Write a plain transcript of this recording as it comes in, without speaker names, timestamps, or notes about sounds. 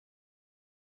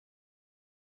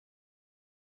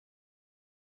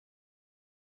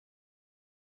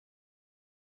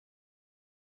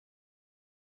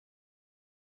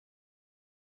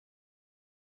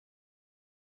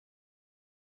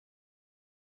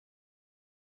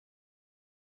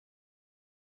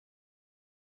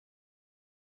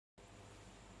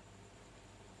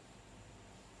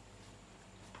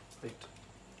Right.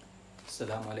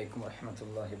 Assalamu alaikum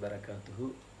warahmatullahi wabarakatuh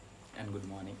and good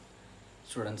morning.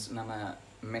 Students, நம்ம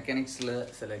மெக்கானிக்ஸில்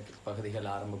சில பகுதிகள்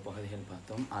ஆரம்ப பகுதிகள்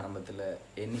பார்த்தோம். ஆரம்பத்தில்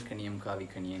எண்ணிக்கணியம்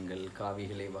காவிக்கணியங்கள்,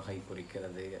 காவிகளை வகை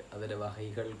குறிக்கிறது, அதில்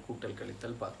வகைகள் கூட்டல்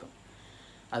கழித்தல் பார்த்தோம்.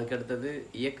 அதுக்கடுத்தது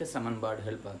இயக்க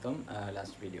சமன்பாடுகள் பார்த்தோம்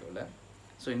லாஸ்ட் வீடியோவில்.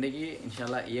 ஸோ இன்றைக்கி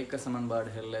இன்ஷால்லா இயக்க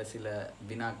சமன்பாடுகளில் சில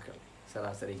வினாக்கள்,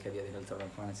 சராசரி கதியதிகள்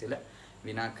தொடர்பான சில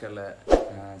வினாக்களை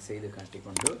செய்து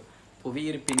காட்டிக்கொண்டு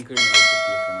புவியீர்ப்பின் கீழ்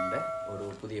நிலைக்குத்தியக்கம் என்ற ஒரு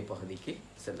புதிய பகுதிக்கு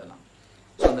செல்லலாம்.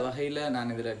 ஸோ அந்த வகையில்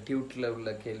நான் இதில் டியூட்டில் உள்ள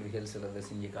கேள்விகள் சிலதை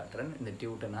செஞ்சு காட்டுறேன். இந்த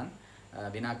டியூட்டை நான்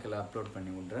வினாக்களை அப்லோட்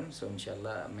பண்ணி விட்றேன். ஸோ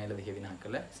இன்ஷால்லா மேலதிக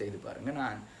வினாக்களை செய்து பாருங்கள்.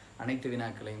 நான் அனைத்து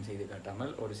வினாக்களையும் செய்து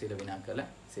காட்டாமல் ஒரு சில வினாக்களை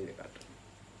செய்து காட்டுறேன்.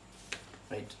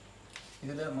 ரைட்.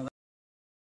 இதில்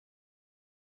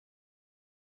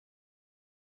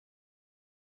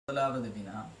முதலாவது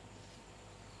வினா,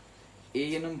 A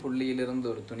எனும் புள்ளியிலிருந்து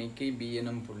ஒரு துணிக்கை B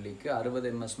எனும் புள்ளிக்கு 60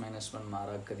 ms-1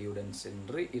 மாறாக்கதியுடன்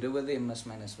சென்று 20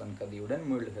 ms-1 கதியுடன்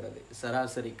மீள்கிறது.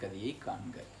 சராசரி கதியை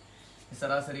காண்க.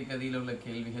 சராசரி கதியில் உள்ள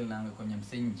கேள்விகள் நாங்கள் கொஞ்சம்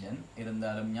செஞ்சேன்.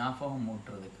 இருந்தாலும் ஞாபகம்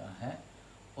ஊட்டுறதுக்காக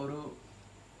ஒரு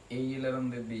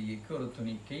ஏயிலிருந்து பிக்கு ஒரு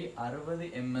துணிக்கை 60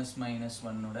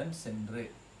 ms-1 சென்று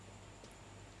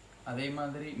அதே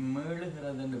மாதிரி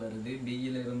மீளுகிறதுன்னு வருது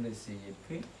பியிலிருந்து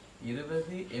சிக்கு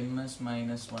 20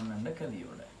 ms-1 என்ற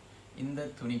கதியோட. இந்த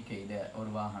துணிக்கையில் ஒரு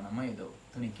வாகனமோ ஏதோ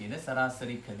துணிக்கையில்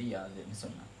சராசரி கதி யாதுன்னு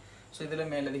சொன்னான். ஸோ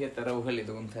இதில் மேலதிக தரவுகள்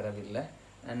எதுவும் தரவில்லை.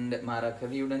 அண்ட் மாறா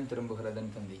கதியுடன்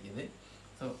திரும்புகிறதுன்னு தந்திக்குது.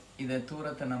 ஸோ இதை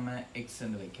தூரத்தை நம்ம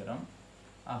எக்ஸ்ன்னு வைக்கிறோம்.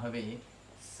 ஆகவே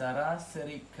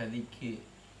சராசரி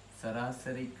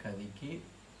கதிக்கு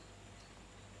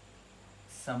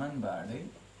சமன்பாடு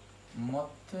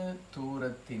மொத்த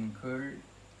தூரத்தின் கீழ்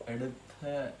எடுத்த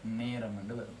நேரம்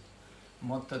என்று வரும்.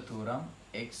 மொத்த தூரம்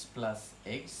எக்ஸ் ப்ளஸ்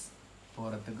எக்ஸ்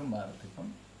போகிறதுக்கும் வாரத்துக்கும்.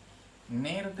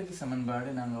 நேரத்துக்கு சமன்பாடு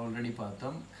நாங்கள் ஆல்ரெடி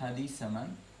பார்த்தோம். கதி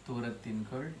சமன் தூரத்தின்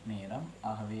கீழ் நேரம்.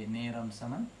 ஆகவே நேரம்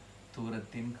சமன்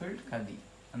தூரத்தின் கீழ் கதி.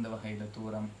 அந்த வகையில்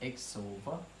தூரம்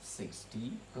x/60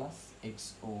 ப்ளஸ்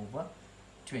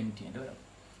x/20 என்று வரும்.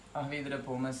 ஆகவே இதில்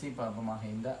பொமசி பாப்பமாக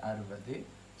இந்த 60.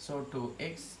 ஸோ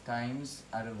 2x டைம்ஸ்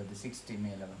 60 60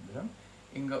 மேலே வந்துடும்.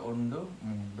 இங்கே 1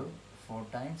 3 4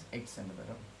 டைம்ஸ் x என்று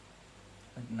வரும்.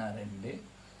 2.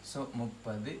 So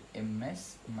 30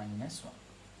 ms-1.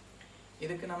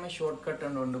 இதுக்கு நம்ம ஷார்ட்கட்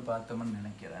ஒன்று பார்த்தோம்னு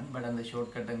நினைக்கிறேன். பட் அந்த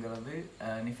ஷார்ட்கட்டுங்கிறது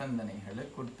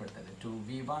நிபந்தனைகளுக்கு உட்பட்டது.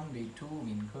 2v1 v2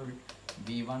 வின் கீழ்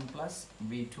v1 ப்ளஸ்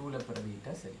v2ல்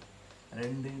பிரதிட்டா சரி.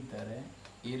 2 தர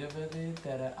 20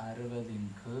 தர 60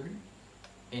 கீழ்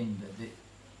 80.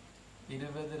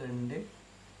 20 2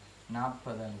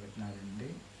 40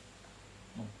 2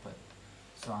 30.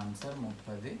 So answer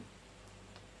 30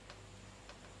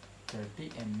 30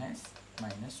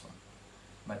 ms-1.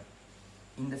 பட்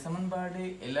இந்த சமன்பாடு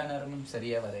எல்லா நேரமும்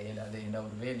சரியாக வர இயலாது. என்ற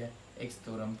ஒரு வேலை எக்ஸ்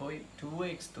தூரம் போய்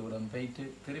 2x தூரம் போயிட்டு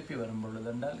திருப்பி வரும்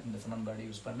பொழுதுண்டால் இந்த சமன்பாடு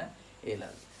யூஸ் பண்ண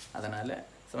இயலாது. அதனால்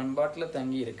சமன்பாட்டில்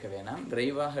தங்கி இருக்க வேணாம்.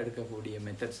 விரைவாக எடுக்கக்கூடிய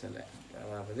மெத்தட்ஸில்,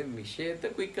 அதாவது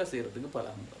விஷயத்தை குயிக்காக செய்கிறதுக்கு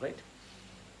பழகும்.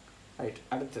 ரைட்.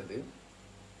 அடுத்தது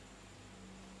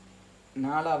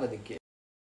 4வது கேள்வி.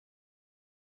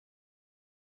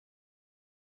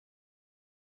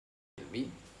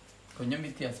 கொஞ்சம்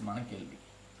வித்தியாசமான கேள்வி.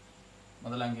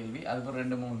 முதலாம் கேள்வி, அதுக்கு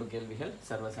 2-3 கேள்விகள்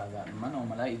சர்வசாதாரணமாக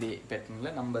நார்மலாக இதே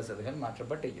பேட்டர்னில் நம்பர்ஸ் அதுகள்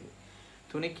மாற்றப்பட்டிருக்குது.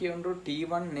 துணிக்கை ஒன்று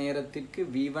T1 நேரத்திற்கு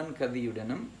V1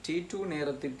 கதியுடனும் T2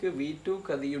 நேரத்திற்கு V2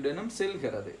 கதியுடனும்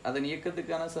செல்கிறது. அதன்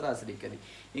இயக்கத்துக்கான சராசரி கதி.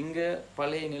 இங்கே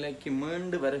பழைய நிலைக்கு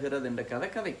மீண்டு வருகிறது என்ற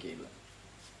கதைக்கு இல்லை.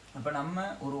 அப்போ நம்ம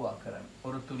உருவாக்குறோம்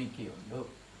ஒரு துணிக்கை ஒன்று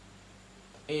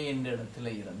A என்ற இடத்துல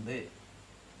இருந்து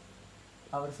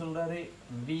அவர் சொல்றாரு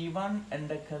V1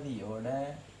 என்ற கதியோட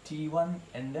T1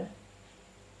 என்ற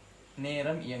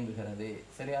நேரம் இயங்குகிறது.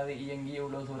 சரி, அது இயங்கி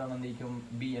எவ்வளோ தூரம் வந்திக்கும்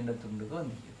B என்ற துண்டுக்கு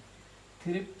வந்திக்குது.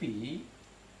 திருப்பி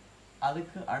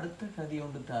அதுக்கு அடுத்த கதி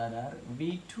ஒன்று தாரார்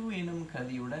V2 எனும்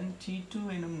கதியுடன் T2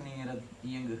 எனும் நேரம்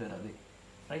இயங்குகிறது.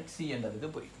 ரைட். C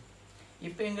என்றதுக்கு போயிடும்.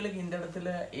 இப்போ எங்களுக்கு இந்த இடத்துல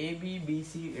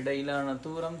AB/BC இடையிலான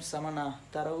தூரம்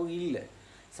தரவு இல்லை.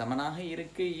 சமனாக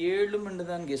இருக்க 7 என்று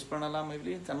தான் கெஸ் பண்ணலாம்.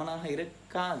 எப்படி சமனாக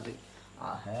இருக்காது.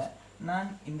 ஆக நான்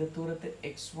இந்த தூரத்தை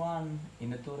x1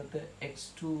 இந்த தூரத்தை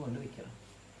x2 என்று வைக்கிறேன்.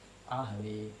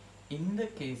 ஆகவே இந்த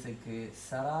கேஸுக்கு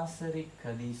சராசரி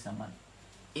கதி சமன்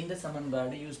இந்த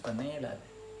சமன்பாடு யூஸ் பண்ண இயலாது.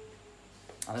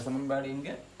 அந்த சமன்பாடு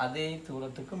இங்கே அதே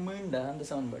தூரத்துக்கு மீண்டும் அந்த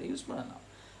சமன்பாடு யூஸ் பண்ணலாம்.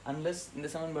 அன்லஸ் இந்த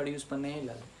சமன்பாடு யூஸ் பண்ண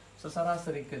இயலாது. ஸோ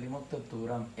சராசரி கதி மொத்த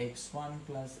தூரம் x1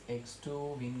 ப்ளஸ் x2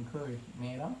 வின் கீழ்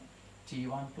நேரம்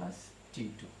T1 ப்ளஸ்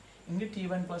T2. இங்கே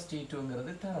T1 ப்ளஸ்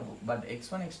T2ங்கிறது தரவு. பட்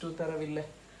x1 x2 தரவில்லை.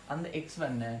 அந்த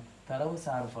x1 தரவு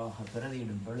சார்பாக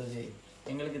பிரதியிடும் பொழுது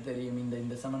எங்களுக்கு தெரியும்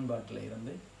இந்த சமன்பாட்டில்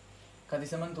இருந்து கதி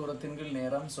சமன் தூரத்தின் கீழ்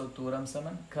நேரம். ஸோ தூரம்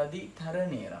சமன் கதி தர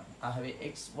நேரம். ஆகவே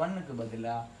x1க்கு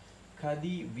பதிலாக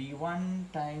கதி v1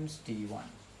 times t1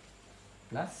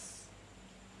 plus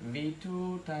v2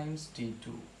 times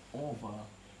t2 over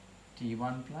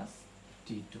t1 plus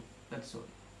t2. That's all.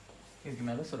 இதுக்கு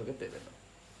மேலே சுருக்க தேவையில்லை.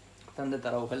 தந்த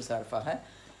தரவுகள் சார்பாக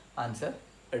ஆன்சர்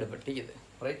எடுபட்டியது.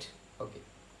 Right, okay.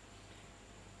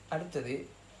 அடுத்தது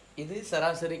இது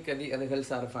சராசரி கதி அதுகள்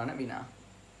சார்பான வினா.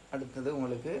 அடுத்தது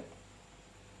உங்களுக்கு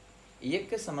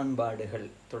இயக்க சமன்பாடுகள்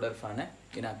தொடர்பான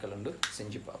வினாக்கள் ஒன்று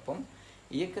செஞ்சு பார்ப்போம்.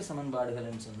 இயக்க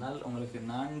சமன்பாடுகள்னு சொன்னால் உங்களுக்கு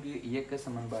 4 இயக்க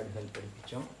சமன்பாடுகள்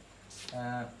தெரிவித்தோம்.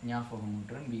 ஞாபகம்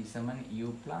ஒன்றும் b Saman u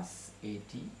plus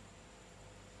at,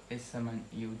 s Saman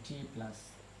ut plus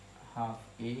half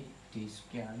a t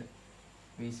squared,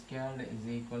 v squared is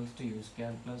equals to u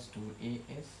squared plus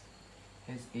 2as,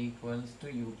 s equals to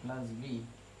u plus v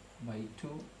by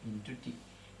 2 into t.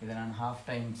 இதை நான் half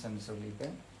times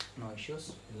சொல்லிப்பேன். No issues,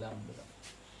 எல்லாம் உண்டுதான்.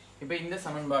 இப்போ இந்த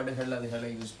சமன்பாடுகள் அதுகளை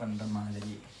use பண்ணுற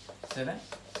மாதிரி சில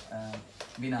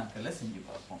வினாக்களை செஞ்சு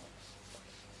பார்ப்போம்.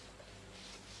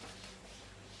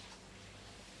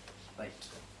 ரைட்,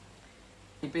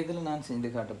 இப்போ இதில் நான்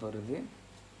செஞ்சு காட்ட போகிறது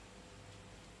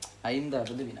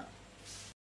 5வது வினா.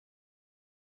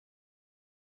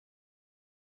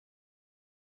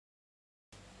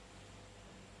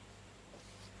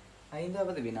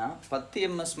 ஐந்தாவது வினா 10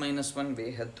 ms-1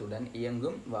 வேகத்துடன்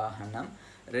இயங்கும் வாகனம்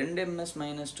 2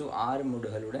 ms-2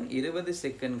 ஆர்முடுகளுடன் 20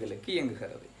 செகண்ட்களுக்கு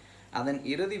இயங்குகிறது. அதன்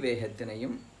இறுதி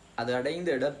வேகத்தினையும் அது அடைந்த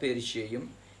இடப்பெயர்ச்சியையும்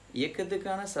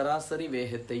இயக்கத்துக்கான சராசரி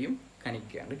வேகத்தையும்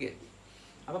கணிக்கான்னு கேள்வி.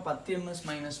 அப்போ 10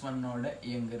 ms-1ஓட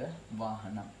இயங்குகிற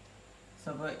வாகனம். ஸோ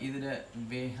அப்போ இதில்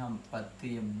வேகம்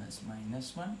 10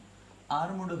 ms-1,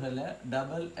 ஆர்முடுகளை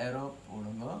டபுள் ஏரோ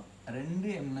போடுங்க.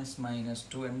 2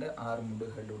 ms-2 என்ற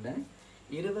ஆர்முடுகளுடன்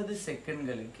 20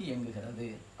 செகண்ட்களுக்கு இயங்குகிறது.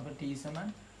 அப்போ டி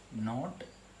சமன் நாட்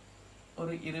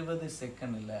ஒரு 20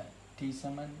 செகண்டில், டி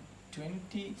சமன்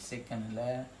 20 செகண்டில்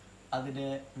அதோட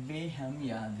வேகம்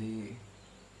யாது?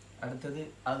 அடுத்தது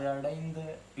அது அடைந்த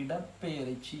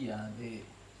இடப்பெயர்ச்சி யாது?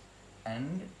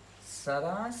 அண்ட்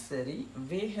சராசரி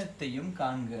வேகத்தையும்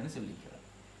காண்கன்னு சொல்லிக்கிறேன்.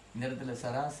 இந்த இடத்துல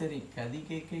சராசரி கதி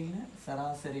கேட்கல,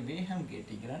 சராசரி வேகம்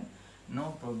கேட்டுக்கிறேன். No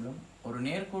problem. ஒரு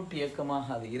நேர்கோட்டு இயக்கமாக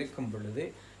அது இருக்கும் பொழுது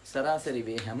சராசரி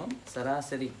வேகமும்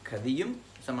சராசரி கதியும்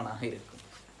சமனாக இருக்கும்.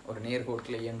 ஒரு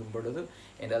நேர்கோட்டில் இயங்கும் பொழுது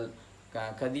என்றால்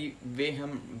கதி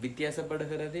வேகம்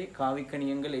வித்தியாசப்படுகிறதே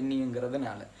காவிக்கணியங்கள்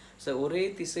எண்ணியங்கிறதுனால. ஸோ ஒரே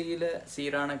திசையில்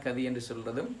சீரான கதி என்று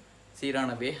சொல்கிறதும் சீரான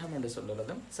வேகம் என்று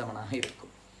சொல்கிறதும் சமனாக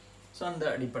இருக்கும். ஸோ அந்த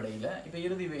அடிப்படையில் இப்போ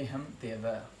இறுதி வேகம்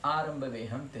தேவை, ஆரம்ப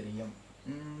வேகம் தெரியும்,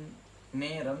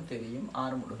 நேரம் தெரியும்,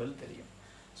 ஆர்முடுகள் தெரியும்.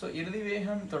 ஸோ இறுதி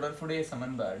வேகம் தொடர்புடைய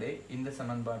சமன்பாடு இந்த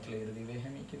சமன்பாட்டில் இறுதி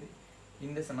வேகம் இருக்குது,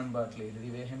 இந்த சமன்பாட்டில் இறுதி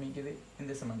வேகம் இருக்குது,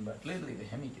 இந்த சமன்பாட்டில் இறுதி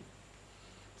வேகம் இருக்குது.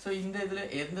 ஸோ இந்த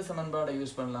இதில் எந்த சமன்பாடை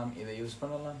யூஸ் பண்ணலாம்? இதை யூஸ்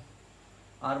பண்ணலாம்.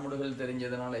 ஆர்முடுகள்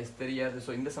தெரிஞ்சதுனால எஸ் தெரியாது,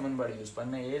 ஸோ இந்த சமன்பாடு யூஸ்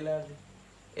பண்ண இயலாது.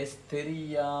 எஸ்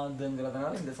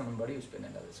தெரியாதுங்கிறதுனால இந்த சமன்பாடு யூஸ் பண்ண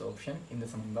இயலாது. ஸோ ஆப்ஷன் இந்த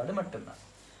சமன்பாடு மட்டும்தான்.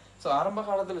 ஸோ ஆரம்ப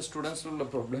காலத்தில் ஸ்டூடெண்ட்ஸில் உள்ள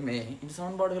ப்ராப்ளமே இந்த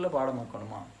சமன்பாடுகளை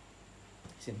பாடமாக்கணுமா?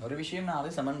 சரி, ஒரு விஷயம் நான்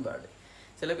அது சமன்பாடு.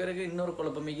 சில பேருக்கு இன்னொரு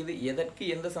குழப்பம் இருக்குது, எதற்கு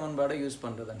எந்த சமன்பாடை யூஸ்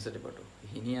பண்ணுறதுன்னு சொல்லிப்பட்டோம்.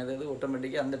 இனி அதாவது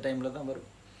ஆட்டோமேட்டிக்காக அந்த டைமில் தான் வரும்.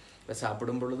 இப்போ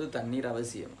சாப்பிடும் பொழுது தண்ணீர்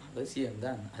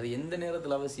அவசியம்தான். அது எந்த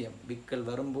நேரத்தில் அவசியம்? விக்கல்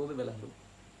வரும்போது விளங்கும்.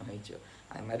 ஆயிடுச்சோ,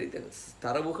 அது மாதிரி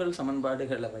தரவுகள்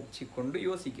சமன்பாடுகளை வச்சு கொண்டு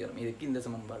யோசிக்கிறோம், இதுக்கு இந்த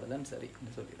சமன்பாடு தான் சரி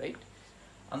என்று சொல்லி. ரைட்,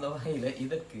 அந்த வகையில்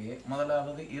இதற்கு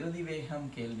முதலாவது இறுதி வேகம்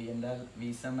கேள்வி என்றால் v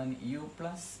Saman u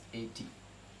plus at.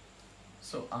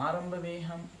 So ஆரம்ப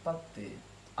வேகம் 10,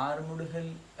 ஆர்முடுகள்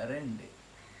 2,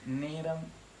 நேரம்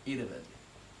 20.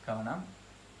 கவனம்,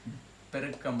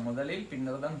 பெருக்கம் முதலில்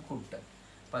பின்னர் தான் கூட்டல்.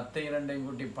 10 2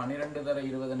 கூட்டி 12 தர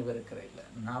 20 பெருக்கிற இல்லை,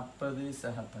 40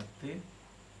 சக 10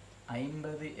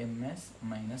 50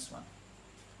 ms-1.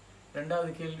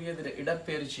 ரெண்டாவது கேள்வி அதில்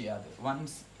இடப்பெயர்ச்சி யாது?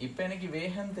 ஒன்ஸ் இப்போ எனக்கு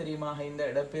வேகம் தெரியுமாக இந்த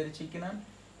இடப்பெயர்ச்சிக்கு நான்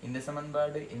இந்த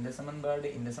சமன்பாடு இந்த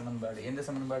சமன்பாடு இந்த சமன்பாடு எந்த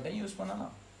சமன்பாட்டையும் யூஸ்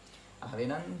பண்ணலாம். ஆகவே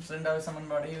நான் ரெண்டாவது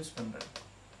சமன்பாடை யூஸ் பண்ணுறேன்.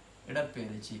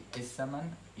 இடப்பெயர்ச்சி S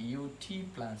Saman ut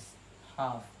plus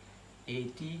half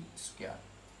at square.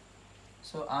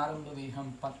 So ஆரம்ப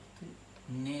வேகம் 10,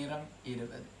 நேரம்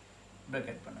 20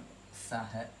 பிரக்கெட் பண்ணுங்க.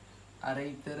 சக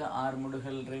அரைத்தர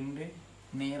ஆர்முடுகள் 2,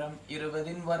 நேரம்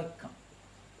 20 வர்க்கம்.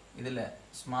 இதில்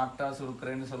ஸ்மார்ட்டாக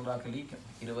சுருக்கிறேன்னு சொல்கிறாக்க லீக்கம்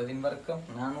 20 வர்க்கம்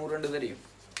 402 தெரியும்,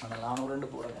 ஆனால் 402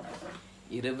 போடுங்க.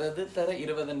 20 தர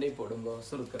 20 போடுங்க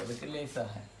சுருக்கிறதுக்கு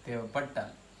லேசாக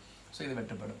தேவைப்பட்டால். ஸோ இது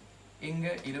வெட்டப்படும்.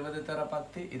 இங்கே 20 தர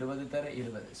 10, 20 தர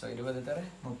 20, ஸோ 20 தர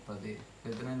 30.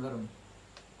 எத்தனை வரும்?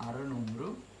 600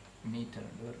 மீட்டர்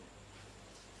வரும்.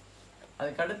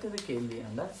 அதுக்கு அடுத்தது கேள்வி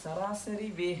என்னன்னா சராசரி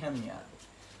வேகம் யாது?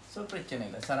 ஸோ பிரச்சனை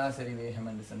இல்லை. சராசரி வேகம்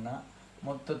என்று சொன்னால்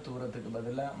மொத்த தூரத்துக்கு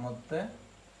பதிலாக மொத்த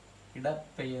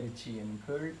இடப்பெயர்ச்சியின்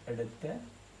கீழ் எடுத்த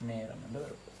நேரம் என்று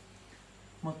வரும்.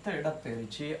 மொத்த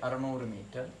இடப்பெயர்ச்சி 600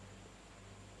 மீட்டர்,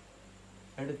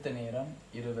 எடுத்த நேரம்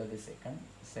 20 செகண்ட்,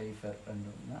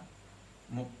 0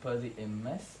 30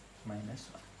 ms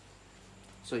 -1.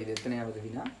 ஸோ இது எத்தனையாவது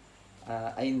வினா?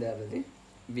 5வது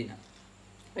வினா.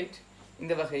 ரைட்.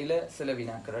 இந்த வகையில் சில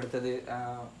வினாக்கள். அடுத்தது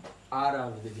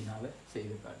 6வது வினாவை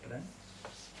செய்து காட்டுறேன்.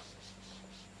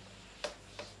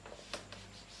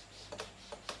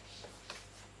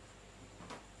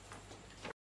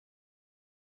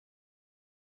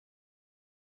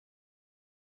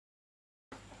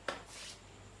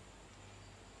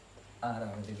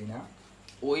 ஆறாவது வினா.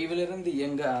 ஓய்விலிருந்து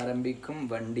இயங்க ஆரம்பிக்கும்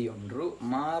வண்டி ஒன்று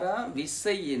மாறா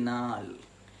விசையினால்.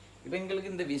 இப்போ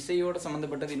எங்களுக்கு இந்த விசையோட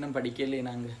சம்மந்தப்பட்டது இன்னும் படிக்கலையே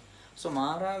நாங்கள். ஸோ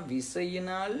மாறா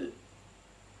விசையினால்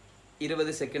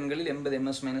 20 செகண்ட்களில் 80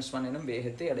 ms-1 எனும்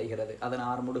வேகத்தை அடைகிறது. அதன்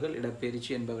ஆர்முடுகள்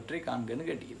இடப்பெயர்ச்சி என்பவற்றை காண்கன்னு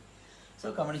கேட்கிறது. ஸோ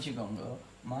கவனிச்சுக்கோங்க,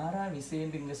 மாறா விசை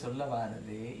என்று இங்கே சொல்ல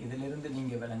வாரது, இதிலிருந்து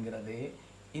நீங்கள் விளங்குறது,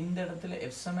 இந்த இடத்துல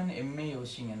F=ma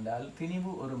யோசிங்க என்றால்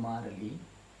திணிவு ஒரு மாறிலி,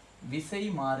 விசை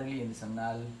மாறிலி என்று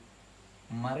சொன்னால்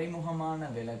மறைமுகமான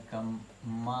விளக்கம்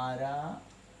மாறா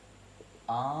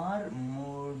ஆர்முடுகளினால்.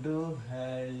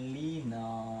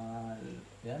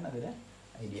 ஏன் அதில்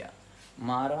ஐடியா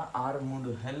மாறா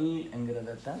ஆர்முடுகள்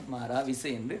என்கிறதான் மாறா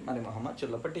விசை என்று மறைமுகமாக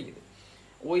சொல்லப்பட்டிருக்குது.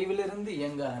 ஓய்விலிருந்து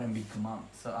இயங்க ஆரம்பிக்குமாம்.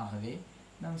 ஸோ ஆகவே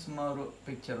நாம் சும்மா ஒரு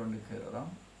பிக்சர் ஒன்று கேட்குறோம்.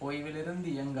 ஓய்விலிருந்து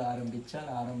இயங்க ஆரம்பித்தால்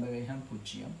ஆரம்ப வேகம்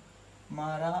 0,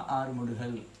 மாறா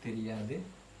ஆர்முடுகள் தெரியாது,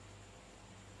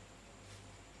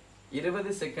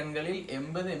 20 செகண்ட்களில்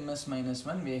 80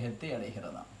 ms-1 வேகத்தை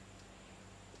அடைகிறதாம்.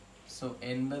 ஸோ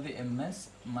 80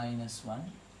 ms-1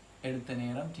 எடுத்த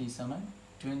நேரம்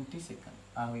t=20 செகண்ட்.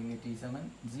 ஆக இங்கே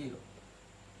t=0.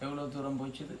 எவ்வளோ தூரம்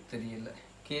போச்சுது தெரியல.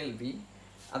 கேள்வி,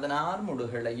 அதன்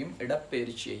ஆர்முடுகளையும்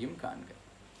இடப்பெயர்ச்சியையும் காண்க.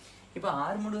 இப்போ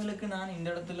ஆர்முடுகளுக்கு நான் இந்த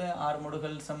இடத்துல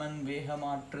ஆர்முடுகள் சமன்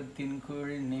வேகமாற்றத்தின்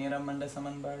கீழ் நேரம் என்ற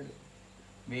சமன்பாடு,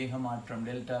 வேகமாற்றம்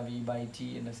ΔV/t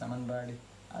என்ற சமன்பாடு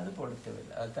அது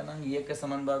பொறுத்தவில்லை. அதுதான் நாங்கள் இயக்க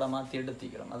சமன்பாடை மாற்றி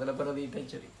எடுத்துக்கிறோம். அதில் பிரதிட்டை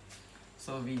சரி.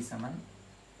 So v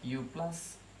 = u +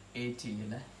 at.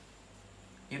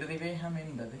 இறுதி வேகம்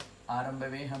என்பது ஆரம்ப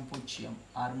வேகம் 0,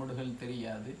 ஆர்முடுகள்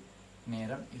தெரியாது,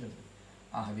 நேரம் 20.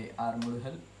 ஆகவே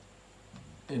ஆர்முடுகள்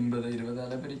 80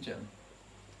 20 பிரிச்சால்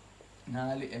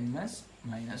 4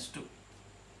 ms-2.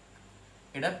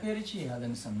 இடப்பெயர்ச்சி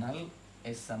யாதுன்னு சொன்னால்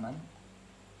s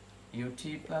 = ut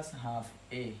 + ½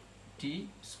 t²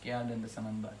 என்ற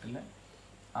சமன்பாட்டில்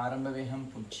ஆரம்ப வேகம்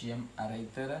 0, அரை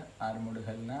தர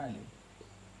ஆர்முடுகள் 4,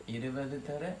 20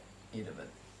 தர 20,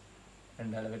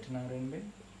 2 வெட்டினா 2,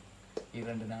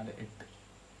 2 4 8,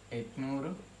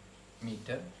 800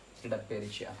 மீட்டர்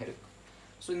இடப்பெயர்ச்சியாக இருக்கும்.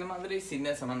 ஸோ இந்த மாதிரி சின்ன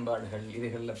சமன்பாடுகள்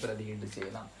இதுகளில் பிரதியீடு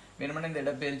செய்யலாம். வேணுமென இந்த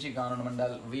இடப்பெயர்ச்சி காணணும்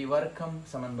என்றால் விவர்க்கம்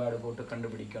சமன்பாடு போட்டு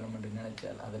கண்டுபிடிக்கணும் என்று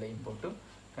நினைச்சால் அதிலையும் போட்டு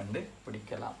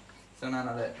கண்டுபிடிக்கலாம். ஸோ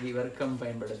நான் அதை விவர்க்கம்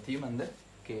பயன்படுத்தியும் அந்த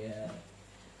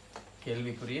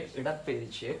கேள்விக்குரிய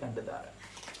இடப்பெயர்ச்சியை கண்டுதாரேன்.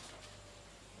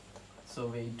 ஸோ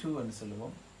v2 என்று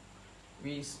சொல்லுவோம்.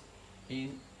 v²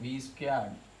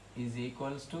 is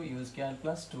equals to u²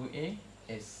 plus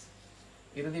 2as.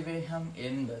 இறுதி வேகம்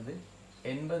 80,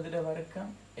 80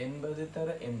 வர்க்கம் 80 தர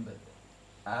 80,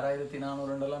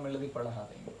 6400 எழுதி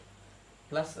பழகாதீங்க,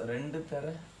 ப்ளஸ் 2 தர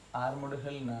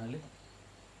ஆர்முடுகள் 4,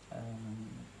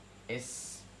 எஸ்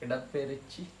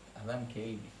இடப்பெயர்ச்சி அதான்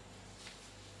கேள்வி.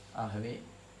 ஆகவே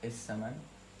s =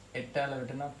 8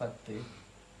 விட்டுனா 10,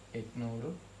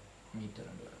 800 மீட்டர்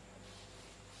என்று வரும்.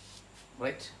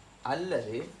 ரைட்.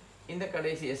 அல்லது இந்த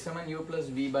கடைசி s = u +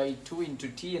 v/2 ×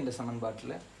 t என்ற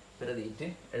சமன்பாட்டில் பிரதியிட்டு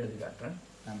எடுத்து காட்டுறேன்.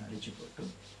 நான் அடிச்சு போட்டு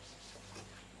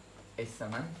s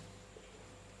 =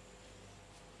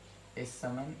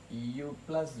 u +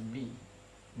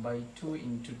 v/2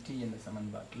 × t என்ற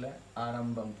சமன்பாட்டில்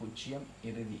ஆரம்பம் 0,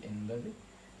 இறுதி 80,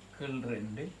 கீழ்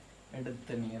 2, எடுத்த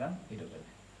நேரம் 20.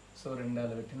 ஸோ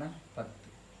 2 வெட்டினா 10,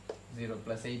 0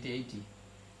 + 8 80.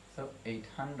 So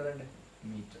 800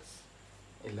 metres.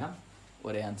 எல்லாம்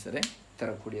ஒரே ஆன்சரை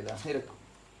தரக்கூடியதாக இருக்கும்.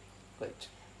 ரைட்.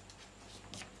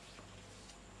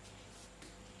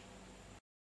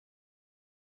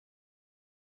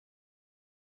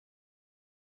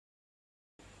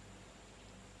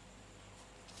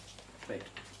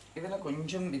 ரைட். இதில்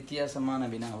கொஞ்சம் வித்தியாசமான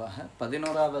வினாவாக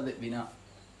 11வது வினா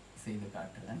செய்து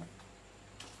காட்டுறேன்.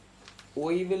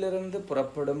 ஓய்விலிருந்து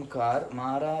புறப்படும் கார்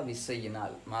மாறா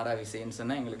விசையினால், மாறா விசைன்னு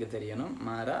சொன்னால் எங்களுக்கு தெரியணும்,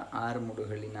 மாறா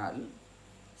ஆர்முடுகளினால்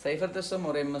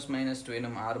 0.1 ms-2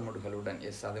 எனும் ஆர்முடுகளுடன்,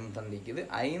 எஸ் அதுவும் தந்திக்குது,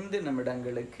 5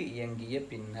 நிமிடங்களுக்கு இயங்கிய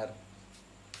பின்னர்.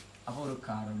 அப்போ ஒரு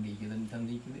கார் ஒன்று இதுன்னு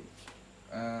தந்திக்குது,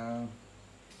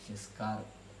 எஸ் கார்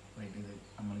ரைட், இது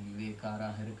நம்மளுக்கு இதே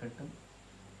காராக இருக்கட்டும்.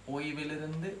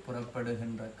 ஓய்விலிருந்து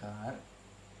புறப்படுகின்ற கார்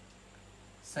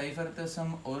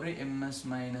 0.1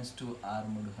 ms-2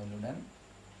 ஆர்முடுகளுடன்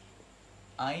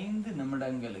 5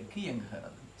 நிமிடங்களுக்கு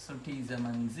இயங்குகிறது. So t =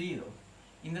 0.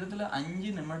 இந்த இடத்துல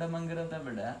 5 நிமிடம்ங்கிறத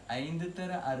விட 5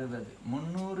 தர 60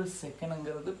 300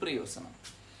 செகண்ட்ங்கிறது பிரயோசனம்.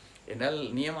 என்றால்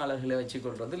நியம அலகுகளை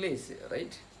வச்சுக்கொள்வது லேசு,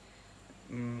 ரைட்.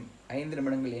 5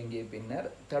 நிமிடங்கள் இயங்கிய பின்னர்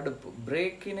தடுப்பு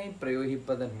பிரேக்கினை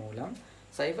பிரயோகிப்பதன் மூலம்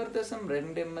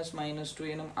 0.2 ms-2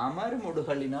 எனும்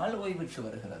அமர்முடுகளினால் ஓய்வுக்கு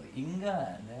வருகிறது.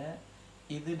 இங்கால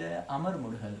இதில்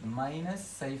அமர்முடுகள்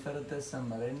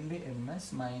 -0.2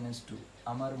 ms-2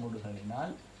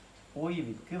 அமர்முடுகளினால்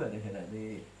ஓய்விற்கு வருகிறது.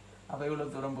 அப்போ எவ்வளோ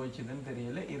தூரம் போச்சுதுன்னு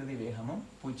தெரியல. இறுதி வேகமும்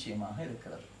 0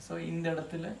 இருக்கிறது. ஸோ இந்த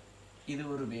இடத்துல இது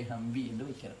ஒரு வேகம் v என்று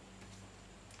வைக்கிறது.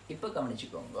 இப்போ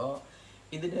கவனிச்சுக்கோங்க,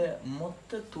 இதில்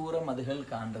மொத்த தூரம் அதுகள்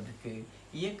காண்றதுக்கு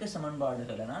இயக்க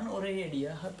சமன்பாடுகளை நான் ஒரே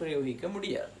அடியாக பிரயோகிக்க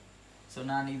முடியாது. ஸோ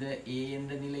நான் இதை a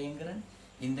என்ற நிலைங்கிறேன்,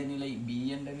 இந்த நிலை b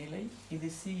என்ற நிலை, இது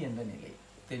c என்ற நிலை.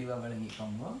 தெளிவாக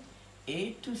விளங்கிக்கோங்க. a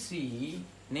to c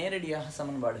நேரடியாக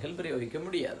சமன்பாடுகள் பிரயோகிக்க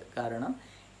முடியாது. காரணம்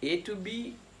a to b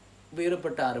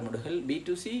வேறுபட்ட ஆறுமுடுகள், b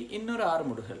to c இன்னொரு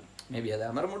ஆறுமுடுகள், மேபி அது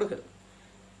அமர்முடுகள்.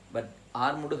 பட்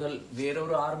ஆறுமுடுகள்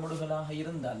வேறொரு ஆறுமுடுகளாக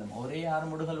இருந்தாலும் ஒரே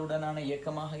ஆறுமுடுகளுடனான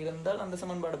இயக்கமாக இருந்தால் அந்த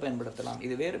சமன்பாடு பயன்படுத்தலாம்.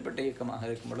 இது வேறுபட்ட இயக்கமாக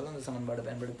இருக்கும் பொழுது அந்த சமன்பாடு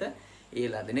பயன்படுத்த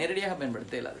இயலாது, நேரடியாக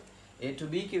பயன்படுத்த இயலாது. a to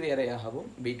b க்கு வேறையாகவும்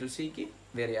b to c க்கு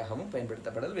வேறையாகவும்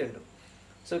பயன்படுத்தப்பட வேண்டும்.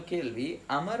 ஸோ கேள்வி,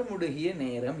 அமர்முடுகிய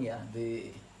நேரம் யாது?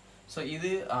 ஸோ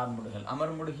இது ஆறுமுடுகள்,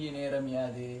 அமர்முடுகிய நேரம்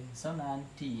யாது? ஸோ நான்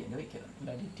t என்று வைக்கிறேன்,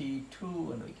 இல்லாட்டி t2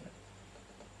 என்று வைக்கிறேன்.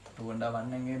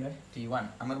 2 t1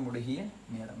 அமர்முடுகிய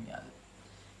நேரம் யாது?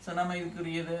 ஸோ நம்ம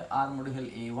இதுக்குரியது ஆறுமுடுகள்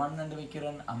a1 என்று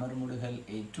வைக்கிறேன், அமர்முடுகள்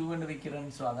a2 என்று வைக்கிறேன்.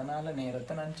 ஸோ அதனால்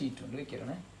நேரத்தை நான் t2 என்று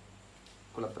வைக்கிறேன்,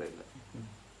 குழப்பம் இல்லை.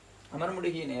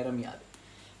 அமர்முடுகிய நேரம் யாது?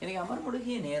 எனக்கு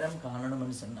அமர்முடுகிய நேரம்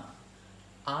காணணும்னு சொன்னால்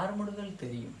ஆறுமுடுகள்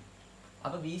தெரியும்,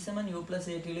 அப்போ v = u +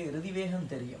 at இறுதி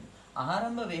வேகம் தெரியும்,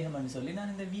 ஆரம்ப வேகம்னு சொல்லி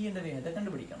நான் இந்த v என்ற வேகத்தை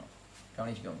கண்டுபிடிக்கணும்.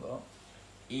 கவனிச்சுக்கோங்க,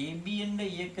 ab என்ற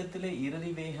இயக்கத்தில்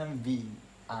இறுதி வேகம் v,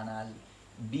 ஆனால்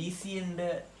BC என்ற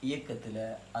இயக்கத்தில்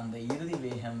அந்த இறுதி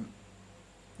வேகம்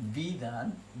v தான்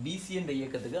BC என்ற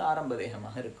இயக்கத்துக்கு ஆரம்ப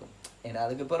வேகமாக இருக்கும். ஏன்னா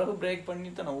அதுக்கு பிறகு பிரேக் பண்ணி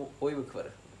தான் ஓய்வுக்கு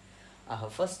வருது. ஆக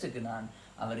ஃபர்ஸ்ட்டுக்கு நான்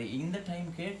அவரை இந்த டைம்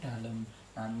கேட்டாலும்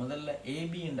நான் முதல்ல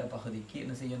AB என்ற பகுதிக்கு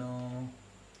என்ன செய்யணும்,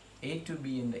 A to B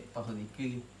என்ற பகுதிக்கு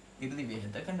இறுதி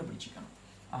வேகத்தை கண்டுபிடிச்சிக்கணும்.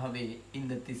 ஆகவே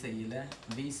இந்த திசையில்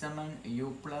v = u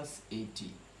 + at.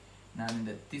 நான்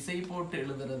இந்த திசை போட்டு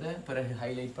எழுதுறத பிறகு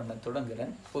ஹைலைட் பண்ண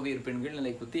தொடங்குறேன். புவியீர்ப்பின்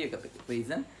நிலை குத்தி இயக்கத்துக்கு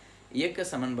ரீசன் இயக்க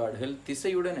சமன்பாடுகள்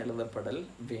திசையுடன் எழுதப்படல்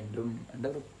வேண்டும் என்ற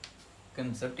ஒரு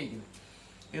கன்செப்ட் இது.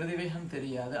 இறுதி வேகம்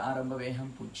தெரியாது, ஆரம்ப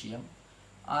வேகம் 0,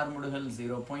 ஆறுமுடுகள்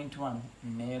 0.1,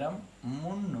 நேரம்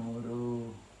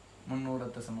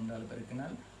 300 சமன்பாடு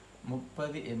பெருக்கினால்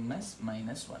 30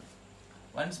 ms-1.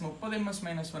 ஒன்ஸ் 30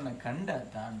 ms-1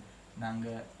 கண்டாதான்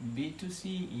நாங்கள் b to c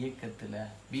இயக்கத்தில்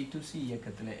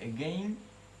again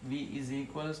v =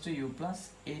 u +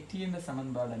 at என்ற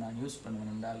சமன்பாடை நான் யூஸ்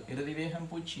பண்ணுவேன் என்றால் இறுதி வேகம்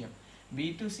 0, b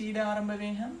to c ஆரம்ப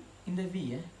வேகம் இந்த v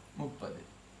 30.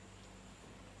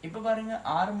 இப்போ பாருங்க,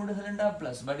 ஆறுமுடுகள்ண்டா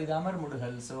ப்ளஸ், பட் இது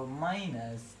அமர்முடுகள். ஸோ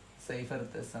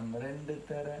 -0.2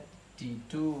 தர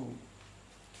t2.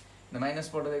 இந்த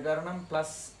மைனஸ் போட்டதுக்கு காரணம்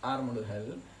ப்ளஸ் ஆறுமுடுகள்,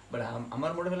 பட்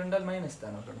அமர்முடுகள் என்றால் மைனஸ்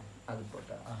தான் வரணும், அது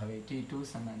போட்டால். ஆகவே t2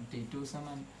 =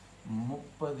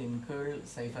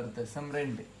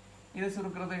 30/0.2. இதை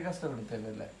சுருக்கிறதுக்கு கஷ்டப்பட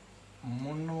தேவையில்லை.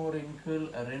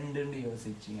 300/2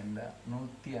 யோசிச்சிங்கன்னா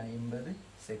 150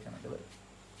 செகண்ட் வரும்,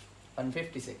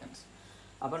 150 செகண்ட்ஸ்.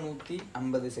 அப்போ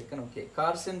 150 செகண்ட். ஓகே,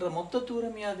 கார் சென்ற மொத்த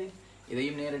தூரம் யாது?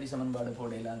 இதையும் நேரடி சமன்பாடு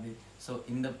போட இயலாது. ஸோ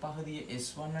இந்த பகுதியை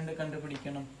S1 என்று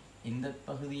கண்டுபிடிக்கணும், இந்த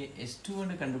பகுதியை S2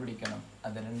 என்று கண்டுபிடிக்கணும்.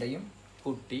 அது ரெண்டையும்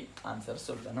கூட்டி ஆன்சர்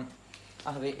சொல்லணும்.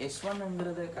 ஆகவே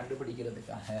S1ங்கிறத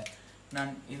கண்டுபிடிக்கிறதுக்காக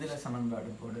நான் இதில் சமன்பாடு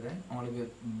போடுறேன். உங்களுக்கு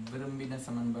விரும்பின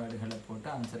சமன்பாடுகளை போட்டு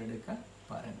ஆன்சர் எடுக்க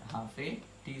பாருங்கள். 1/2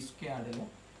 t²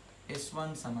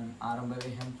 S1 = ஆரம்ப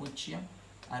வேகம் 0,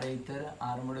 அரை தர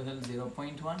ஆறுமுடுகள்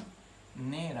 0.1,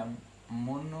 நேரம்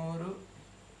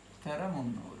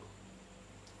 300/300.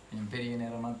 கொஞ்சம் பெரிய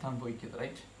நேரமாக தான் போய்க்குது,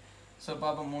 ரைட். ஸோ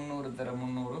பாப்பா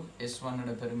 300/300 S1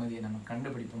 பெருமதியை நம்ம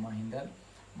கண்டுபிடிப்போமா இருந்தால்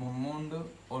 3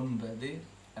 9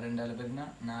 2 பேருனா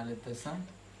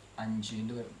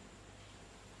 4.5 வரும்.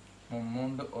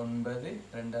 3 9 2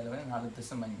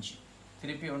 4.5.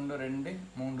 திருப்பி 1 2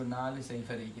 3 4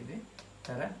 0 இருக்குது,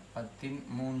 தர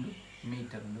 13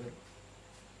 மீட்டர் வரும்.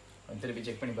 திருப்பி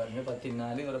செக் பண்ணி பாருங்க,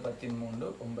 14 ஒரு 13 9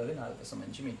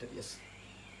 4.5 மீட்டர். எஸ்,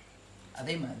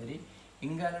 அதே மாதிரி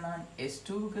இங்கால நான்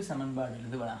S2க்கு சமன்பாடு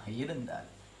எழுதுவதாக இருந்தால்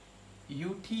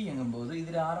ut எங்கும்போது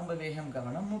இதில் ஆரம்ப வேகம்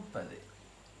கவனம்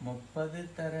 30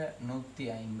 தர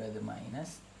 150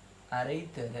 மைனஸ் அரை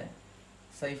தர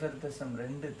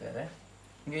 0.2 தர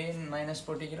இங்கே minus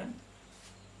போட்டிக்கிறேன்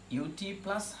ut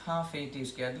plus half at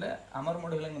squared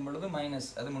அமர்முடுகளுங்கும் பொழுது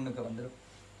மைனஸ் அது முன்னுக்கு வந்துடும்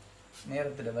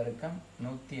நேரத்தில் வர்க்கம்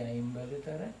 150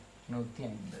 தர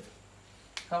 150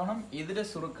 கவனம் இதில்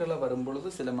சுருக்களை வரும்பொழுது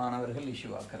சில மாணவர்கள் இஷ்யூ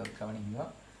ஆக்கிறது கவனிங்க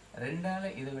 2ஆல்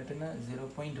இதை வெட்டினா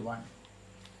 0.1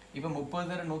 இப்போ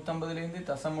 30 தர 150லேருந்து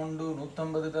தசம்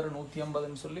 150 தர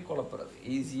 150ன்னு சொல்லி குழப்புறது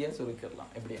ஈஸியாக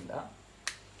சுருக்கிடலாம் எப்படின்னா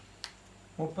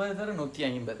 30 தர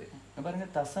 150 பாருங்க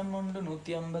தசம்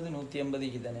 150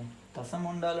 150 தானே தசம்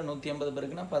 1ஆல் 150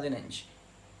 பிறகுனா 15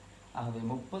 ஆகவே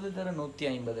 30 தர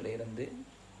 150ல இருந்து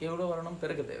எவ்வளோ வரணும்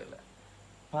பெருக்க தேவையில்லை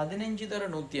 15 தர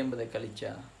 150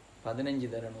 கழிச்சா 15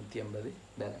 தர 150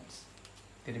 பேலன்ஸ்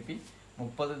திருப்பி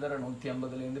 30 தர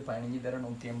 150லேருந்து 15 தர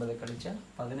 150 கழிச்சா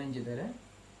 15 தர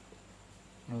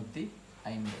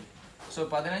 150 ஸோ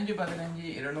 15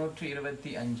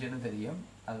 225ன்னு தெரியும்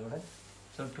அதோட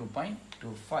ஸோ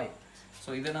 2.25 ஸோ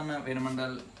இதை நம்ம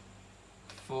வேணுமென்றால்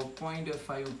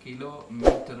 4.5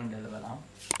 கிலோமீட்டர் எழுதலாம்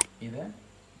இதை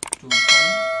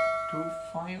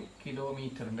 2.25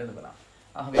 கிலோமீட்டர் எழுதலாம்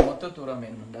ஆகவே மொத்த தூரம்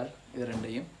வேணுமென்றால் இது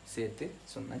ரெண்டையும் சேர்த்து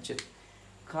சொன்னா சரி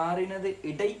காரினது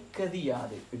இடைக்கதி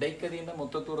யாது இடைக்கதி என்ற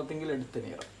மொத்த தூரத்திங்கள் எடுத்த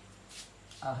நேரம்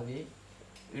ஆகவே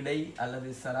இடை அல்லது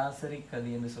சராசரி கதி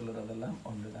என்று சொல்றதெல்லாம்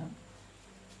ஒன்றுதான்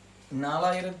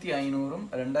 4500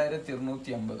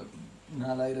 2250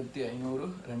 4500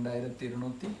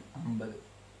 2250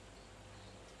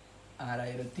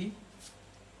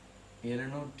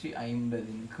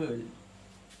 6750 கீழ்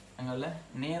அங்கல்ல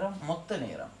நேரம் மொத்த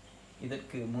நேரம்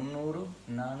இதற்கு 300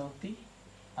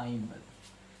 450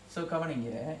 ஸோ கவனிங்க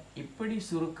இப்படி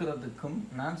சுருக்கிறதுக்கும்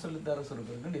நான் சொல்லித்தர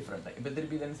சுருக்கிறதுக்கும் டிஃப்ரெண்ட்டாக இப்போ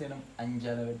திருப்பி தானே செய்யணும்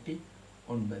 5ஆல் வெட்டி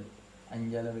 9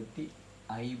 5ஆல் வெட்டி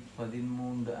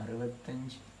 13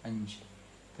 65 5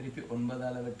 திருப்பி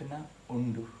 9ஆல் வெட்டினா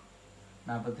 1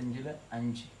 45ல்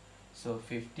 5 ஸோ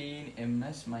 15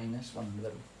 ms minus 1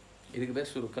 வரும் இதுக்கு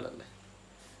பேர் சுருக்கல் அல்ல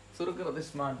சுருக்கிறது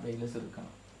ஸ்மார்ட் வேயில்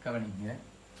சுருக்கணும் கவனிங்க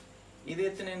இது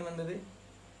எத்தனைன்னு வந்தது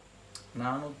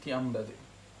 450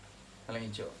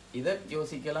 அலைஞ்சோ இதை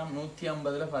யோசிக்கலாம்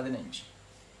 150ல் 15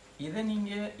 இதை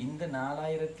நீங்கள் இந்த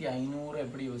 4500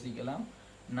 எப்படி யோசிக்கலாம்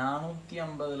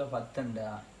 450ல் 10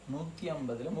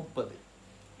 150ல் 30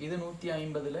 இது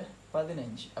 150ல்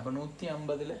 15 அப்போ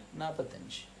 150ல்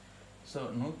 45 ஸோ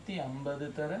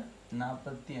 150 தர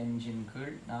 45ன்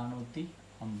கீழ்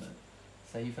 450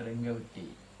 சைஃபர் எங்கே விட்டி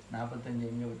 45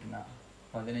 எங்கே விட்டுனா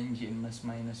 15 ms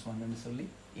minus 1ன்னு சொல்லி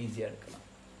ஈஸியாக எடுக்கலாம்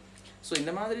ஸோ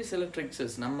இந்த மாதிரி சில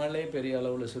ட்ரிக்ஸஸ் நம்மளே பெரிய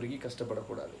அளவில் சுருக்கி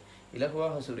கஷ்டப்படக்கூடாது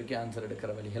இலகுவாக சுருக்கி ஆன்சர்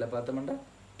எடுக்கிற வழிகளை பார்த்தோம்னா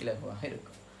இலகுவாக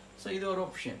இருக்கும் ஸோ இது ஒரு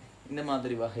ஆப்ஷன் இந்த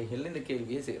மாதிரி வகைகள் இந்த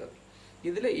கேள்வியை செய்கிறது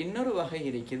இதில் இன்னொரு வகை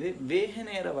இருக்குது வேக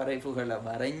நேர வரைவுகளை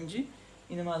வரைஞ்சி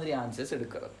இந்த மாதிரி ஆன்சர்ஸ்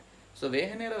எடுக்கிறது ஸோ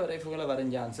வேக நேர வரைவுகளை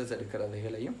வரைஞ்சி ஆன்சர்ஸ்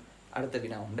எடுக்கிறதுகளையும் அடுத்த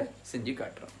வினா உண்டை செஞ்சு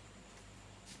காட்டுறோம்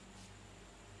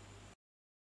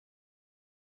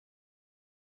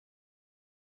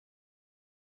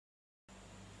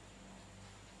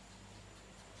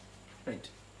ரைட்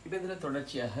இப்போ இதில்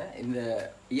தொடர்ச்சியாக இந்த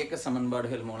இயக்க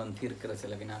சமன்பாடுகள் மூலம் தீர்க்கிற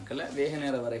சில வினாக்களை வேக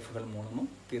நேர வரைவுகள் மூலமும்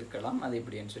தீர்க்கலாம் அது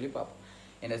எப்படின்னு சொல்லி பார்ப்போம்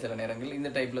ஏன்னா சில நேரங்கள் இந்த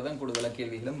டைப்பில் தான் கூடுதலாக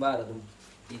கேள்விகளும் வாரதும்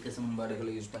இயக்க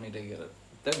சமன்பாடுகளை யூஸ் பண்ணிட்டு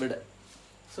விட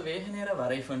ஸோ வேக நேர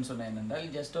வரைவுன்னு சொன்ன என்னென்றால்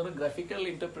ஜஸ்ட் ஒரு கிராஃபிக்கல்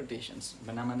இன்டர்பிரிட்டேஷன்ஸ்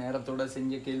இப்போ நம்ம நேரத்தோட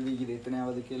செஞ்ச கேள்வி இது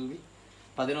எத்தனையாவது கேள்வி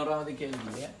 11வது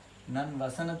கேள்வியை நான்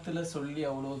வசனத்தில் சொல்லி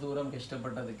அவ்வளோ தூரம்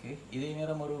கஷ்டப்பட்டதுக்கு இதே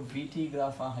நேரம் ஒரு விடி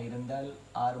கிராஃபாக இருந்தால்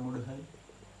ஆறுமுடுகள்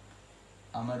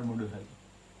அமர்முடுகள்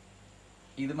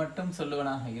இது மட்டும்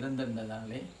சொல்லுவனாக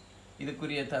இருந்திருந்ததாலே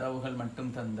இதுக்குரிய தரவுகள் மட்டும்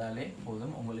தந்தாலே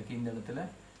போதும் உங்களுக்கு இந்த இடத்துல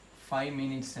 5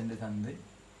 minutes என்று தந்து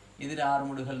இதில்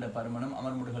ஆறுமுடுகளோட பருமனும்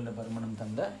அமர்முடுகளோட பருமனும்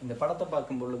தந்த இந்த படத்தை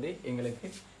பார்க்கும் பொழுதே எங்களுக்கு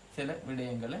சில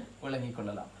விடயங்களை விளங்கிக்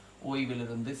கொள்ளலாம்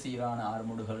ஓய்விலிருந்து சீரான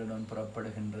ஆறுமுடுகளுடன்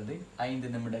புறப்படுகின்றது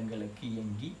 5 நிமிடங்களுக்கு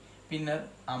இயங்கி பின்னர்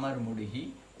அமர்முடுகி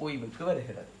ஓய்வுக்கு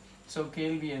வருகிறது ஸோ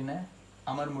கேள்வி என்ன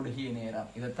அமர்முடுகிய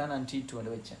நேரம் இதைத்தான் நான் T2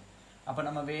 வச்சேன் அப்போ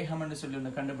நம்ம வேகம்னு சொல்லி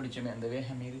ஒன்று கண்டுபிடிச்சோமே அந்த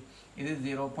வேகம் இது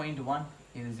 0.1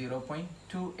 இது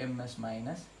 0.2 ms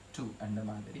minus 2 அந்த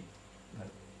மாதிரி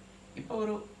வருது இப்போ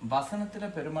ஒரு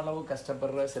வசனத்தில் பெருமளவு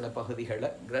கஷ்டப்படுற சில பகுதிகளை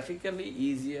கிராஃபிக்கலி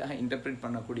ஈஸியாக இன்டர்பிரேட்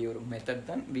பண்ணக்கூடிய ஒரு மெத்தட்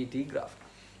தான் விடி கிராஃப்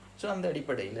ஸோ அந்த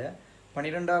அடிப்படையில்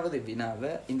 12வது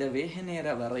வினாவை இந்த வேக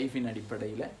நேர வரைவின்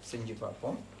அடிப்படையில் செஞ்சு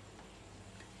பார்ப்போம்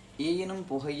எனும்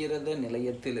புகையிரத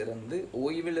நிலையத்திலிருந்து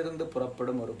ஓய்விலிருந்து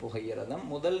புறப்படும் ஒரு புகையிரதம்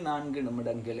முதல் 4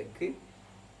 நிமிடங்களுக்கு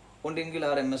 1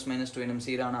 ms minus 2 எனும்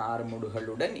சீரான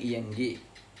ஆறுமுடுகளுடன் இயங்கி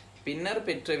பின்னர்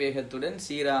பெற்ற வேகத்துடன்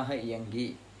சீராக இயங்கி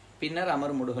பின்னர்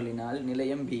அமர்முடுகலினால்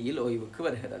நிலையம் பியில் ஓய்வுக்கு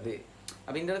வருகிறது.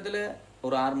 அப்போ இந்த இடத்துல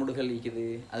ஒரு ஆர்முடுகல் ஈக்குது,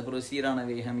 அதுக்கப்புறம் ஒரு சீரான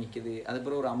வேகம் ஈக்குது,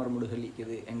 அதுக்கப்புறம் ஒரு அமர்முடுகல்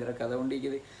ஈக்குது என்கிற கதை ஒன்று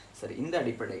ஈக்குது. சரி, இந்த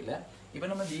அடிப்படையில் இப்போ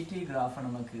நம்ம ஜிடி கிராஃபை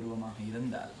நமக்கு உருவமாக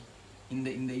இருந்தால்,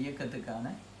 இந்த இயக்கத்துக்கான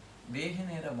வேக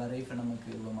நேர வரைவு நமக்கு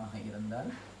உருவமாக இருந்தால்,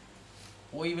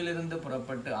 ஓய்விலிருந்து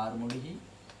புறப்பட்டு ஆர்முடுகி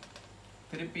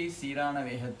திருப்பி சீரான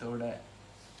வேகத்தோட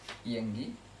இயங்கி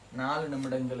 4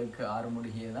 நிமிடங்களுக்கு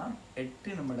ஆர்முடுகியதான்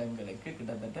 8 நிமிடங்களுக்கு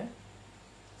கிட்டத்தட்ட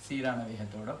சீரான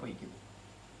வேகத்தோட போய்க்குது.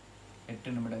 8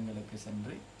 நிமிடங்களுக்கு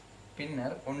சென்று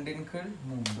பின்னர்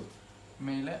 1/3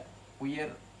 மேலே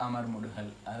உயர்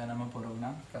அமர்முடுகல், அதை நம்ம பொருள்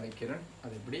நான் கரைக்கிறேன்.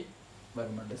 அது எப்படி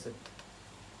வருமாட்டு சரி.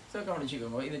 ஸோ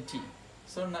கவனிச்சுக்கோங்க, இது டி.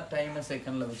 ஸோ நான் டைமை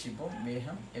செகண்டில் வச்சுப்போம்.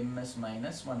 வேகம்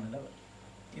ms-1 வரும்.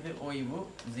 இது ஓய்வு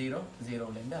 0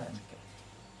 ஆரம்பிக்கிறேன்.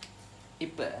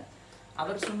 இப்போ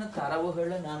அவர் சொன்ன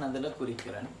தரவுகளை நான் அதில்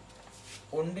குறிக்கிறேன்.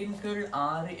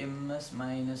 1/6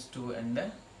 ms-2 என்ற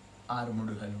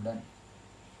ஆர்முடுகளுடன்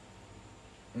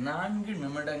 4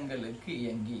 நிமிடங்களுக்கு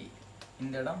இயங்கி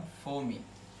இந்த இடம் ஃபோமின்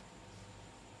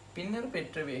பின்னர்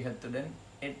பெற்ற வேகத்துடன்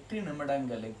 8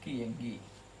 நிமிடங்களுக்கு இயங்கி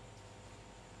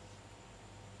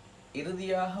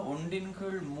இறுதியாக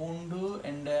 1/3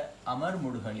 என்ற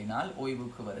அமர்முடுகளினால்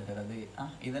ஓய்வுக்கு வருகிறது.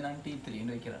 இதை நான் T3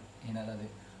 என்று வைக்கிறேன். ஏன்னால் அது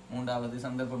 3வது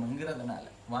சந்தர்ப்பம்ங்கிறதுனால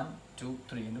 1 2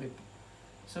 3 என்று வைப்போம்.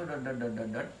 ஸோ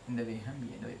இந்த வேகம்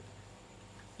என்று வைப்போம்.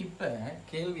 இப்போ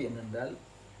கேள்வி என்னென்றால்,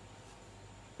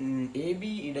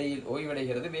 ஏபி இடையில்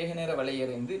ஓய்வடைகிறது, வேக நேர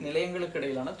வளையறைந்து நிலையங்களுக்கு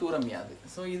இடையிலான தூரம் யாது?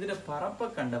 ஸோ இதில் பரப்பை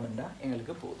கண்டமெண்டா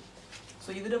எங்களுக்கு போதும். ஸோ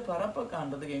இதில் பரப்பை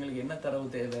காண்றதுக்கு எங்களுக்கு என்ன தரவு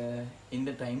தேவை? இந்த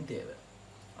டைம் தேவை,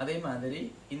 அதே மாதிரி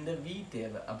இந்த வி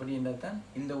தேவை. அப்படின்றத தான்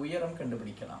இந்த உயரம்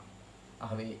கண்டுபிடிக்கலாம்.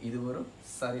 ஆகவே இது ஒரு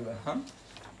சரிவகம்.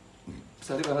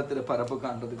 சரிவகத்தில் பரப்பு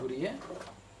காண்றதுக்குரிய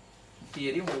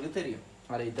தியரி உங்களுக்கு தெரியும்.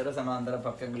 அரை தர சமாந்தர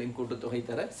பக்கங்களின் கூட்டுத்தொகை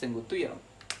தர செங்குத்து உயரம்.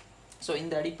 ஸோ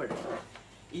இந்த அடிப்படையில்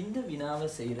இந்த வினாவை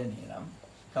செய்கிற நேரம்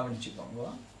கவனிச்சுக்கோங்க.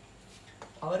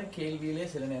 அவர் கேள்வியிலே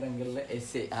சில நேரங்களில்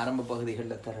எஸ்ஏ ஆரம்ப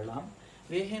பகுதிகளில் தரலாம்.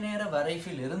 வேக நேர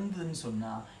வரைவில் இருந்துன்னு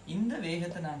சொன்னால் இந்த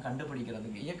வேகத்தை நான்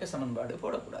கண்டுபிடிக்கிறதுக்கு இயக்க சமன்பாடு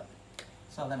போடக்கூடாது.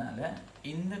 ஸோ அதனால்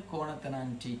இந்த கோணத்தை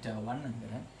நான்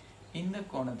θ1ங்கிறேன், இந்த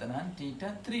கோணத்தை நான்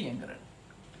θ3ங்கிறேன்.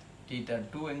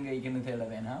 θ2 எங்கேன்னு தேட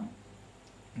வேணாம்,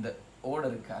 இந்த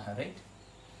ஓர்டருக்காக, ரைட்?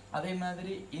 அதே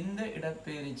மாதிரி இந்த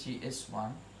இடப்பெயர்ச்சி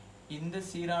S1, இந்த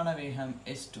சீரான வேகம்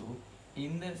S2,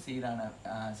 இந்த சீரான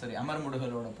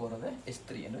அமர்முடுகளோட போகிறத S3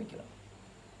 என்று வைக்கிறோம்.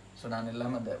 ஸோ நான்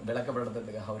எல்லாம் அந்த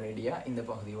விளக்கப்படுறதுக்காக ஒரேடியாக இந்த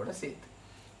பகுதியோட சேர்த்து.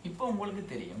 இப்போ உங்களுக்கு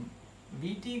தெரியும்,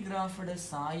 விடி கிராஃபோட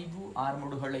சாய்வு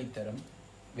ஆர்முடுகளை தரும்,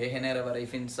 வேக நேர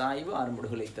வரைவின் சாய்வு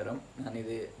ஆர்முடுகளை தரும். நான்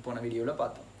இது போன வீடியோவில்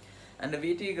பார்த்தோம். அந்த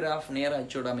விடி கிராஃப் நேர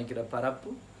அச்சோடு அமைக்கிற பரப்பு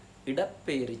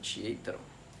இடப்பெயர்ச்சியை தரும்.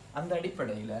 அந்த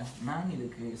அடிப்படையில் நான்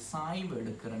இதுக்கு சாய்வு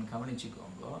எடுக்கிறேன்னு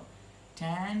கவனிச்சுக்கோங்க.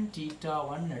 tan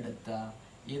θ1 எடுத்தா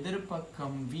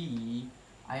எதிர்பக்கம் v,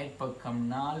 அயற்பக்கம்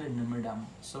 4 நிமிடம்.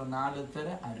 ஸோ 4 தர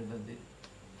 60.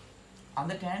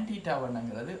 அந்த tan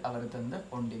θ1ங்கிறது அவர் தந்த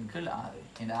 1/6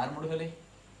 இந்த ஆர்முடுகளே,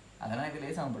 அதனால்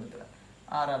இதிலே சமப்படுத்துகிறேன்.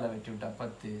 6ஆல் வெட்டி விட்டா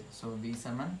 10. ஸோ v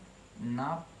சமன்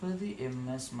 40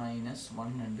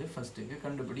 ms-1 என்று ஃபர்ஸ்ட்டுக்கு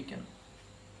கண்டுபிடிக்கணும்.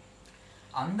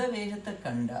 அந்த வேகத்தை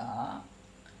கண்டா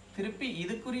திருப்பி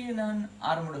இதுக்குரிய நான்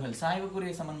ஆர்முடுகள்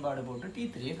சாய்வுக்குரிய சமன்பாடு போட்டு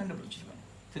T3 கண்டுபிடிச்சிருவேன்.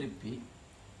 திருப்பி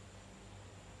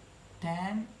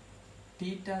tan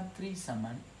θ3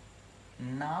 சமன்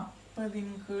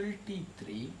 40/T3,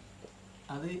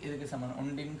 அது இதுக்கு சமன்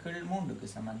 1/3க்கு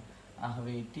சமன்.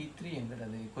 ஆகவே T3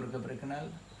 என்கிறது குறுக்க பிறக்கினால்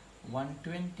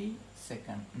 120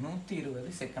 செகண்ட்,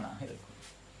 120 செகண்டாக இருக்கும்.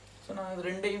 ஸோ நான் அது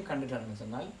ரெண்டையும் கண்டுட்டேன்னு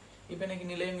சொன்னால் இப்போ எனக்கு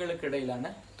நிலையங்களுக்கு இடையிலான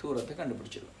தூரத்தை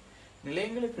கண்டுபிடிச்சிடுவேன்.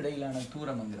 நிலையங்களுக்கு இடையிலான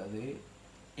தூரம்ங்கிறது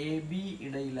ஏபி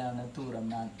இடையிலான தூரம்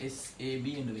நான் SAB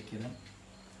என்று வைக்கிறேன்.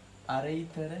 அரை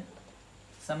தர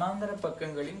சமாந்தர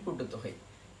பக்கங்களின் கூட்டுத்தொகை.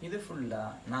 இது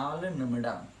ஃபுல்லாக 4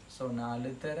 நிமிடம். ஸோ 4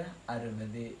 தர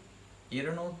 60,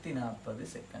 240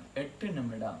 செகண்ட். 8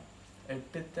 நிமிடம்,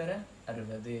 8 தர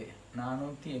 60,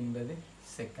 480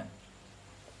 செகண்ட்.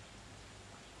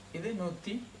 இது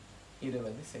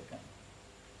 120 செகண்ட்.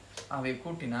 அவை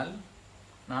கூட்டினால்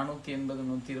 480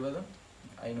 120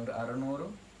 500 600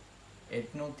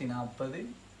 840,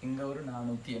 இங்கே ஒரு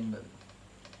 480,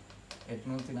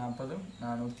 840 480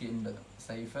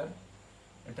 0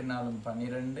 8 4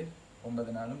 12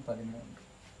 9 4 13.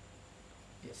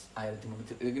 எஸ்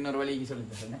 1300. இதுக்கு இன்னொரு வழிக்கு சொல்லி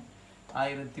தரேன்.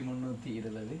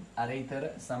 1320 அரை தர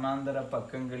சமாந்தர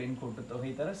பக்கங்களின்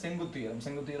கூட்டுத்தொகை தர செங்குத்துயரம்.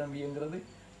 செங்குத்துயரம் விங்கிறது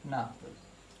 40.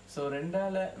 ஸோ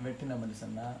 2ஆல் வெட்டினோம்னு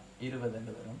சொன்னால்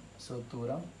 20 வரும். ஸோ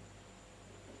தூரம்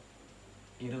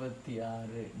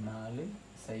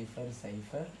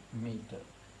 26.400 மீட்டர்.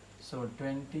 So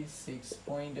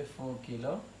 26.4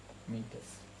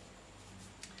 kilometres.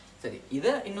 சரி,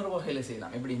 இதை இன்னொரு வகையில்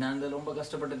செய்யலாம். எப்படி, நான் இதில் ரொம்ப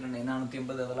கஷ்டப்பட்டுட்டேன்,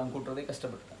 480 அதெல்லாம் கூட்டுறதே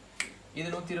கஷ்டப்பட்டுட்டேன். இது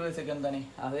 120 செகண்ட் தானே,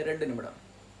 அதே 2 நிமிடம்.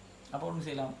 அப்போ ஒன்று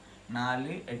செய்யலாம்,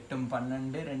 4 8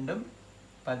 12 2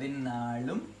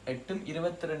 14 8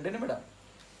 22 நிமிடம்.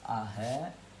 ஆக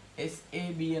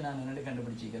SABயை நான் என்னென்னு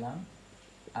கண்டுபிடிச்சிக்கலாம்,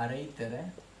 அரை தர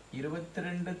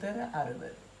 22 தர 60,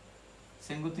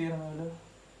 செங்குத்தீரம் எவ்வளோ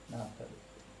 40.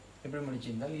 எப்படி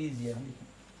முடிச்சிருந்தால் ஈஸியாக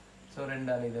முடிக்கும். ஸோ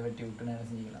 2ஆல் இதை வெட்டி விட்டு நான் என்ன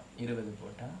செஞ்சுக்கலாம், 20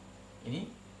 போட்டால் இனி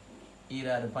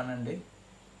 6 12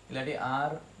 இல்லாட்டி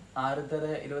 6 தர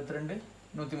 22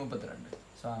 132.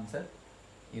 So answer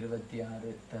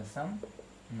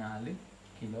 26.4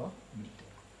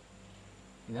 kilometre.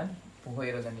 இதுதான்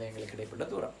புகையிரத நிலையங்களுக்கு இடைப்பட்ட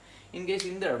தூரம். இன்கேஸ்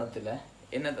இந்த இடத்துல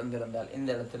என்ன தந்திருந்தால், இந்த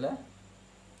இடத்துல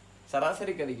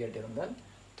சராசரி கதி கேட்டிருந்தால்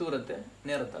தூரத்தை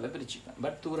நேரத்தால் பிரிச்சுக்கலாம்.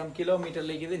 பட் தூரம்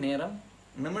கிலோமீட்டர்ல இருக்குது, நேரம்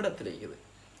நிமிடத்தில் இருக்குது.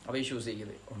 அவை இஷ்யூ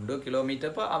செய்யுது. ஒன்று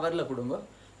கிலோமீட்டர் பர் ஹவரில் கொடுங்க,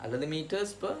 அல்லது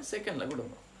மீட்டர்ஸ் பர் செகண்டில்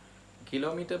கொடுங்க.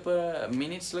 கிலோமீட்டர் பர்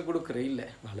மினிட்ஸில் கொடுக்குற இல்லை,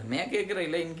 வளமையாக கேட்குற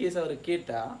இல்லை. இன்கேஸ் அவர்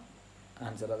கேட்டால்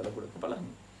ஆன்சர் அதில் கொடுக்க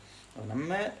பழகும். நம்ம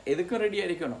எதுக்கும் ரெடியாக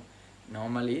இருக்கணும்.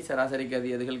 நார்மலி சராசரி கதி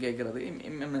எதுகள் கேட்குறது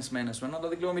MS-1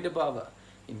 அல்லது கிலோமீட்டர் பர் ஹவர்.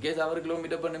 இன்கேஸ் அவர்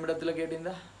கிலோமீட்டர் பர் நிமிடத்தில்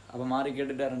கேட்டிருந்தா அப்போ மாறி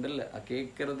கேட்டுட்டாருண்டு இல்லை,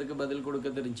 கேட்கறதுக்கு பதில் கொடுக்க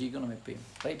தெரிஞ்சிக்கணும் எப்பயும்.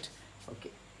 Right, okay.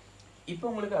 இப்போ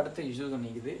உங்களுக்கு அடுத்த இஷ்யூ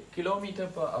சொன்னிக்குது,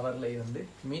 கிலோமீட்டர் பர் ஹவரில் இருந்து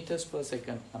மீட்டர்ஸ் பர்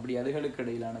செகண்ட், அப்படி அதுகளுக்கு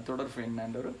இடையிலான தொடர்பு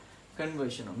என்னன்ற ஒரு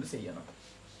கன்வர்ஷன் வந்து செய்யணும்.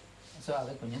 ஸோ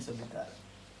அதை கொஞ்சம் சொல்லித்தாரு.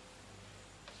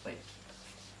 ரைட்,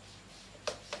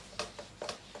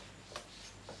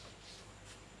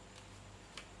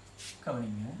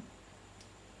 கவனிங்க.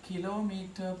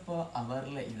 கிலோமீட்டர் பர்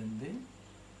ஹவரில் இருந்து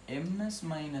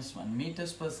MS-1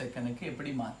 மீட்டர்ஸ் பர் செகண்டுக்கு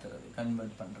எப்படி மாற்றுறது,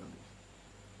 கன்வெர்ட் பண்ணுறது?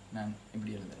 நான்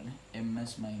இப்படி எழுதுறேன்,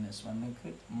 MS-1க்கு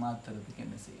மாற்றுறதுக்கு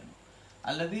என்ன செய்யணும்?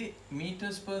 அல்லது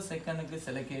மீட்டர்ஸ் பர் செகண்டுக்கு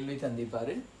சில கேள்வி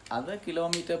தந்திப்பார், அதை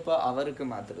கிலோமீட்டர் பர் ஹவருக்கு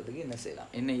மாற்றுறதுக்கு என்ன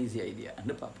செய்யலாம், என்ன ஈஸி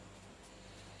ஐடியான்னு பார்ப்போம்.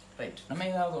 ரைட், நம்ம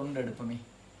ஏதாவது ஒன்று எடுப்போமே.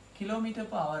 கிலோமீட்டர்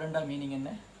பர் ஹவர்ண்டா மீனிங்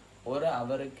என்ன? ஒரு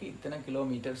ஹவருக்கு இத்தனை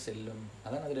கிலோமீட்டர் செல்லும்,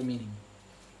 அதான் அதில் மீனிங்.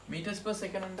 மீட்டர்ஸ் பர்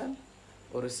செகண்ட் என்றால்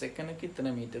ஒரு செகண்டுக்கு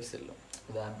இத்தனை மீட்டர் செல்லும்.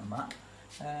 உதாரணமாக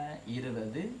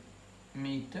 20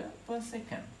 மீட்டர் பர்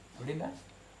செகண்ட் அப்படின்னா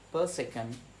பர்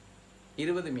செகண்ட்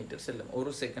 20 மீட்டர் செல்லும். ஒரு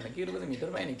செகண்டுக்கு 20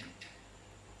 மீட்டர் பயணிக்கும்,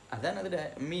 அதான் அதில்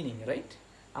மீனிங். ரைட்,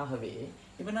 ஆகவே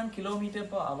இப்போ நான் கிலோமீட்டர்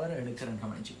பர் ஹவர் எடுக்கிறேன்னு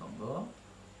கவனிச்சுக்கோங்க.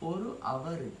 ஒரு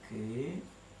ஹவருக்கு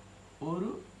 1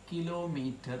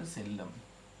 கிலோமீட்டர் செல்லும்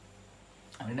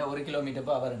அப்படின்னா 1 கிலோமீட்டர்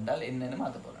பர் ஹவர் என்றால் என்னன்னு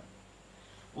மாற்ற போகிறேன்.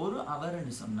 ஒரு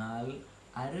ஹவர்ன்னு சொன்னால்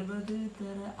 60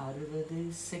 தர 60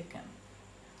 செகண்ட்.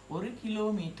 1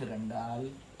 கிலோமீட்டர் என்றால்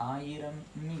 1000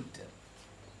 மீட்டர்.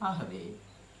 ஆகவே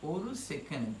ஒரு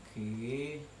செகண்டுக்கு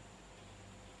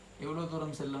எவ்வளோ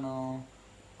தூரம் செல்லணும்?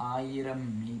 1000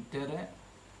 மீட்டரை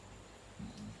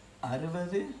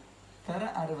 60 தர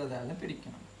 60ஆல்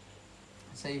பிரிக்கணும்.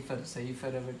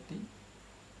 சைஃபரை வெட்டி,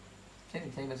 சரி,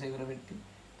 சைஃபரை வெட்டி,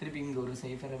 திருப்பி இங்கே ஒரு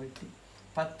சைஃபரை வெட்டி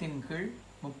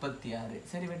 10/36.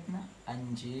 சரி, வெட்டினா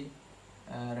 5,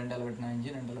 2ஆல் வெட்டினா 5,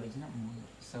 2ஆல் வெட்டினா 3.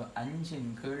 ஸோ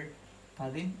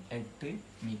 5/18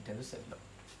 மீட்டர் செல்லும்.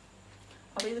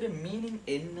 அப்போ இதில் மீனிங்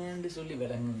என்னன்னு சொல்லி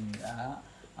விளங்குங்க.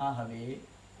 ஆகவே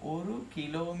 1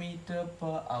 கிலோமீட்டர்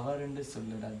பர் ஹவர் என்று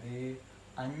சொல்லுறது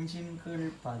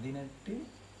 5/18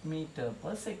 மீட்டர்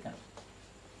பர் செகண்ட்.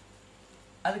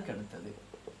 அதுக்கு அடுத்தது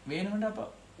வேணும்டா அப்போ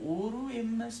 1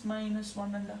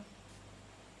 MS-1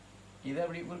 இதை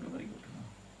அப்படி பொறுக்க விட்டுருங்க.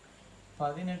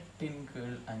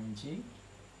 18/5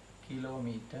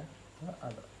 கிலோமீட்டர் பர்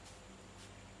ஹவர்.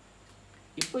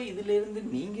 இப்போ இதிலிருந்து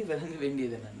நீங்கள் விளங்க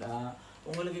வேண்டியது என்னன்னா,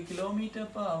 உங்களுக்கு kilometre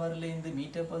per ஹவர்லேருந்து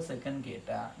metre per second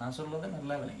கேட்டால் நான் சொல்கிறத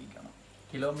நல்லா விளங்கிக்கணும்.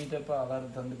 கிலோமீட்டர் பர் ஹவர்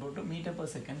தந்து போட்டு மீட்டர்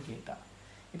பர் செகண்ட் கேட்டால்,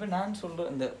 இப்போ நான் சொல்கிற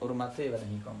இந்த ஒரு மத்தையை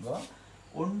விளங்கிக்கோங்க.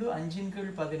 1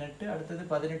 5/18, அடுத்தது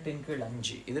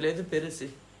 18/5. இதில் எது பெருசு?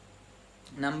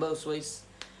 நம்பர்ஸ் வைஸ்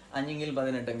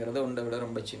 5/18ங்கிறது ஒன்றை விட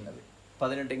ரொம்ப சின்னது.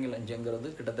 18/5ங்கிறது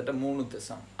கிட்டத்தட்ட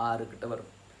 3.6 கிட்ட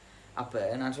வரும். அப்போ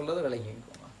நான் சொல்கிறத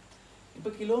விளங்கிக்கோங்க. இப்போ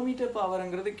kilometre per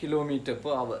ஹவருங்கிறது kilometre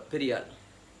per hour பெரிய ஆள்,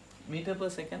 மீட்டர்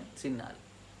பர் செகண்ட் சின்ன ஆள்.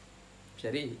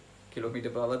 சரி,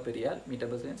 கிலோமீட்டர் பர் ஹவர் பெரிய ஆள், மீட்டர்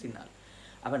பர் செகண்ட் சின்ன ஆள்.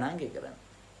 அப்போ நான் கேட்குறேன்,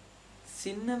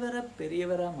 சின்னவரை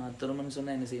பெரியவராக மாற்றணும்னு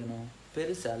சொன்னால் என்ன செய்யணும்?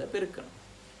 பெருசால் பெருக்கணும்.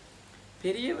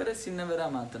 பெரியவரை சின்னவராக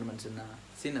மாற்றணும்னு சொன்னால்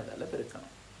சின்னதால்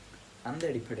பெருக்கணும். அந்த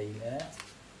அடிப்படையில்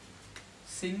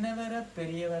சின்னவரை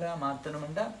பெரியவராக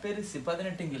மாற்றணும்னா பெருசு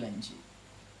 18/5,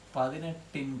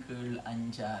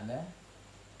 18/5ஆல்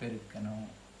பெருக்கணும்.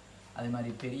 அதே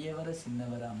மாதிரி பெரியவரை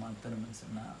சின்னவராக மாற்றணும்னு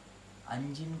சொன்னால்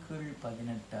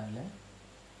 5/18ஆல்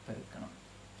பெருக்கணும்.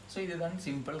 ஸோ இதுதான்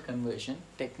சிம்பிள் கன்வர்ஷன்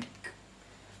டெக்னிக்.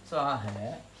 ஸோ ஆக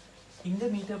இந்த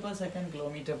metre per second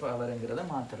kilometre per ஹவருங்கிறத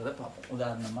மாற்றுறதை பார்ப்போம்.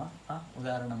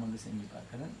 உதாரணம் வந்து செஞ்சு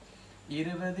பார்க்குறேன்.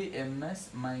 20 ms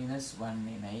 -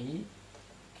 1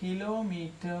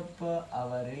 கிலோமீட்டர் பர்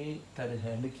ஹவரில்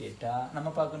தருகன்னு கேட்டால்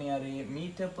நம்ம பார்க்கணும் யாரு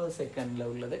மீட்டர் பர் செகண்டில்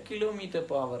உள்ளதை கிலோமீட்டர்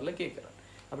பர் ஹவரில் கேட்குறோம்.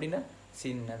 அப்படின்னா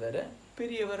சின்னதரை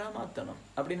பெரியவராக மாற்றணும்.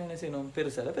 அப்படின்னு என்ன செய்யணும்?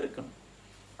 பெருசால பெருக்கணும்.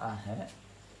 ஆக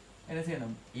என்ன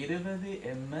செய்யணும்? 20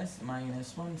 ms -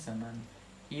 1 சமன்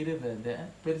 20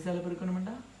 பெருசால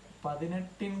பெருக்கணும்டா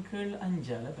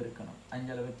 18/5 பெருக்கணும்.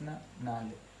 5 வெட்டினா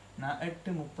 4 8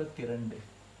 32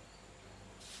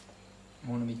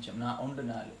 3 மிச்சம் 1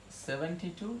 4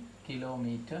 72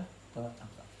 kilometre per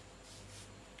hour.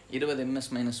 20 ms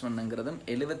 - 1ங்கிறதும்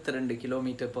 72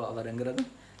 kilometre per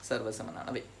ஹவருங்கிறதும்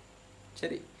சர்வசமனானவை.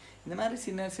 சரி, இந்த மாதிரி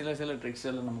சில ட்ரிக்ஸ்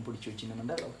எல்லாம் நம்ம பிடிச்சி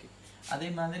வச்சுக்கணும்னா ஓகே. அதே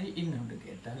மாதிரி இன்னொன்று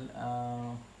கேட்டால்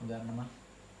உதாரணமாக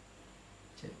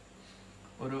சரி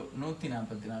ஒரு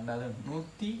 144 அதாவது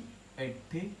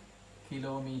 108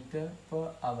 கிலோமீட்டர்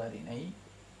பர் ஹவரினை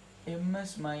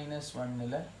ms -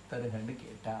 1ல் தருகன்னு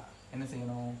கேட்டால் என்ன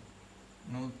செய்யணும்?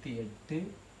 108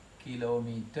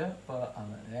 கிலோமீட்டர் பர்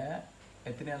ஹவரை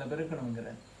எத்தனையால் பெருக்கணுங்கிற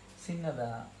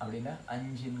சின்னதா அப்படின்னா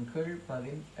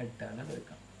 5/18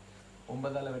 பெருக்கணும்.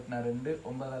 9 வெட்டினா 2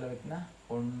 9 வெட்டினா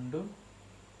 1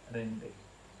 2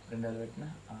 2 வெட்டினா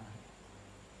 6.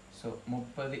 So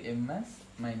 30 ms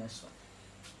 - 1.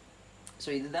 ஸோ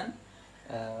இதுதான்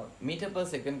metre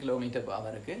per second kilometre per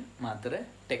ஹவருக்கு மாத்திர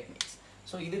டெக்னிக்ஸ்.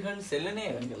 ஸோ இதுகள் சில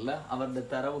நேரங்களில் அவருடைய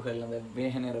தரவுகள் அந்த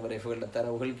வேக நேர வரைவுகளோட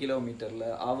தரவுகள் கிலோமீட்டரில்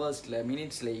ஹவர்ஸில்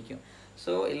மினிட்ஸில் இருக்கும்.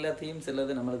 ஸோ எல்லாத்தையும்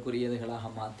சிலது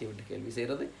நம்மளுக்குரியதுகளாக மாற்றி விட்டு கேள்வி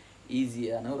செய்கிறது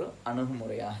ஈஸியான ஒரு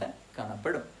அணுகுமுறையாக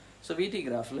காணப்படும். ஸோ VT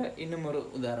கிராஃபில் இன்னும் ஒரு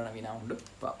உதாரண வினா உண்டு,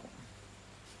 பார்ப்போம்.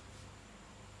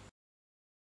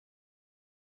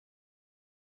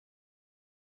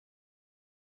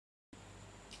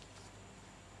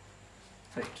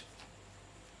 ரைட்,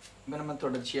 இப்போ நம்ம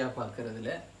தொடர்ச்சியாக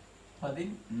பார்க்கறதுல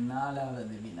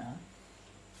 14வது வினா.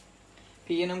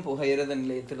 எனும் புகையிரத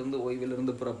நிலையத்திலிருந்து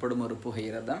ஓய்விலிருந்து புறப்படும் ஒரு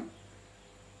புகையிரதம்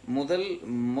முதல்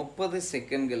 30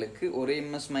 செகண்ட்களுக்கு 1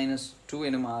 ms - 2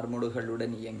 எனும்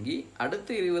ஆர்முடுகளுடன் இயங்கி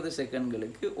அடுத்த 20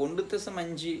 செகண்ட்களுக்கு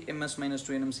 1.5 ms -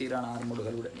 2 எனும் சீரான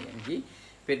ஆர்முடுகளுடன் இயங்கி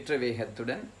பெற்ற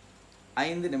வேகத்துடன்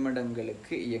 5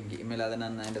 நிமிடங்களுக்கு இயங்கி. மேலே அதை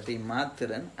நான் இடத்தை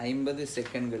மாத்திரன் 50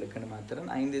 செகண்ட்களுக்குன்னு மாத்திரன்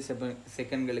 5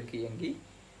 செகண்ட்களுக்கு இயங்கி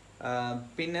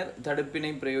பின்னர் தடுப்பினை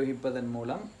பிரயோகிப்பதன்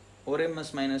மூலம் 1 ms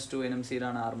 - 2 எனும்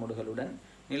சீரான ஆர்முடுகளுடன்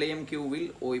நிலையம் Qவில்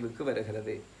ஓய்வுக்கு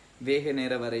வருகிறது. வேக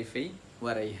நேர வரைவை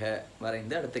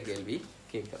வரைந்து அடுத்த கேள்வி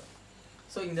கேட்குறோம்.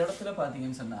 ஸோ இந்த இடத்துல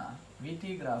பார்த்தீங்கன்னு சொன்னால் VT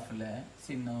கிராஃபில்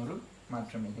சின்ன ஒரு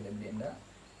மாற்றம் இருக்குது. எப்படின்னா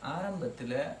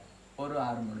ஆரம்பத்தில் ஒரு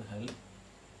ஆர்முடுகள்,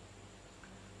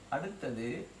 அடுத்தது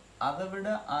அதை விட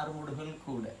ஆர்முடுகள்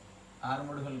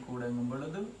கூடங்கும்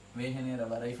பொழுது வேக நேர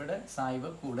வரைவிட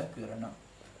சாய்வை கூட கீறணும்.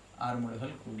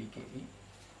 ஆர்முடுகள் கூடி கேள்வி.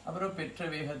 அப்புறம் பெற்ற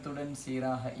வேகத்துடன்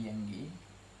சீராக இயங்கி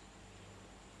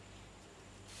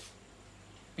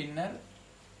பின்னர்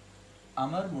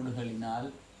அமர்முடுகளினால்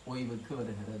ஓய்வுக்கு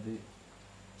வருகிறது.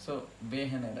 ஸோ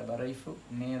வேக நேர வரைவு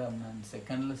நேரம் நான்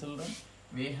செகண்டில் சொல்கிறேன்,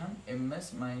 வேகம் ms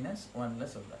 -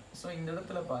 1ல் சொல்கிறேன். ஸோ இந்த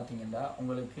இடத்துல பார்த்தீங்கன்னா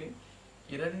உங்களுக்கு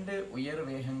 2 உயர்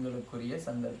வேகங்களுக்குரிய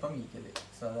சந்தர்ப்பம் இருக்குது.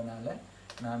 ஸோ அதனால்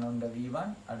நான் ஒன்றை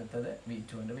V1 அடுத்தது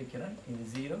V2 என்று வைக்கிறேன். இது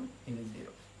 0 இது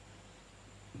 0.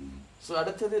 ஸோ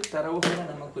அடுத்தது தரவுகளை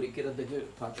நம்ம குறிக்கிறதுக்கு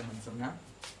பார்த்தோம்னு சொன்னால்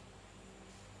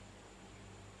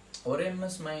 1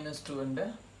 ms - 2 என்ற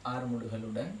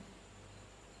ஆர்முடுகளுடன்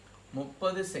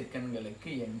 30 செகண்ட்களுக்கு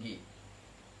இயங்கி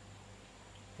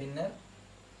பின்னர்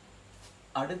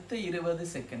அடுத்த 20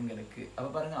 செகண்ட்களுக்கு அப்போ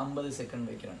பாருங்க 50 செகண்ட்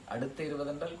வைக்கிறேன். அடுத்த 20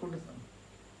 என்றால் கூட்டுதான்.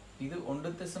 இது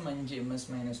 1.5 ms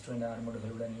 - 2 என்ற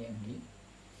ஆர்முடுகளுடன் இயங்கி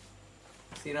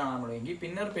சீரான ஆர்முடு இயங்கி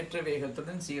பின்னர் பெற்ற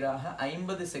வேகத்துடன் சீராக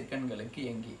 50 செகண்ட்களுக்கு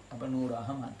இயங்கி அப்போ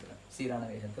 100ஆக மாற்றுறேன். சீரான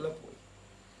வேகத்தில் போய்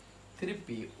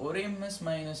திருப்பி 1 ms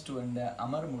 - 2 என்ற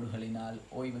அமர்முடுகளினால்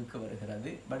ஓய்வுக்கு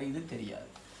வருகிறது. பட் இது தெரியாது.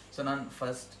 ஸோ நான்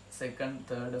first second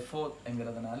third fourth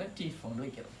என்கிறதுனால T4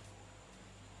 வைக்கிறேன்.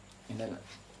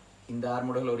 இந்த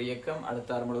ஆர்முடுகள் ஒரு இயக்கம், அடுத்த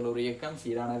ஆர்முடுகள் ஒரு இயக்கம்,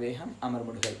 சீரான வேகம்,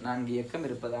 அமர்முடுகள் 4 இயக்கம்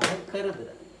இருப்பதாக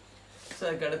கருதுகிறேன். ஸோ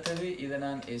அதுக்கு அடுத்தது இதை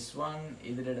நான் S1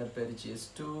 இதில் இடப்பெயர்ச்சி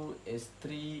S2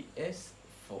 S3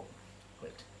 S4.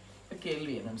 ரைட், இப்போ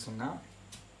கேள்வி என்னன்னு சொன்னால்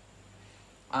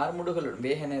ஆர்முடுகளுடன்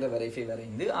வேக நேர வரைவை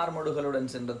வரைந்து ஆர்முடுகளுடன்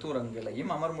சென்ற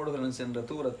தூரங்களையும் அமர்முடுகளுடன் சென்ற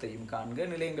தூரத்தையும் காண்க.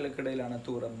 நிலையங்களுக்கு இடையிலான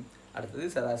தூரம் அடுத்தது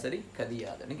சராசரி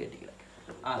கதியாதுன்னு கேட்டுக்கிறேன்.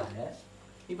 ஆக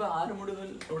இப்போ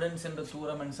ஆர்முடுகளுடன் சென்ற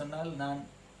தூரம்னு சொன்னால் நான்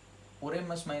 1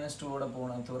 ms - 2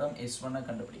 போன தூரம் S1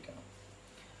 கண்டுபிடிக்கணும்.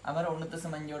 அப்புறம்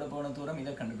 1.5 போன தூரம்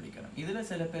இதை கண்டுபிடிக்கணும். இதில்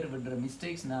சில பேர் விடுற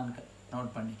மிஸ்டேக்ஸ் நான்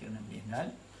நோட் பண்ணிக்கிறேன். அப்படின்னால்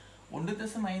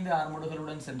 1.5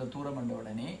 ஆர்முடுகளுடன் சென்ற தூரம் என்ற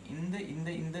உடனே இந்த இந்த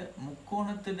இந்த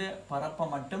முக்கோணத்திட பரப்பை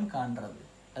மட்டும் காண்றது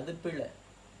அது பிழை.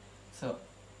 ஸோ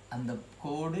அந்த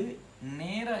கோடு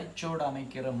நேர அச்சோடு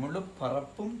அமைக்கிற முழு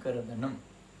பரப்பும் கருதணும்.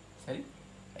 சரி,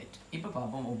 ரைட். இப்போ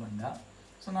பார்ப்போம் ஒவ்வொன்றா.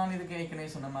 ஸோ நான் இதுக்கு ஏற்கனவே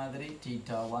சொன்ன மாதிரி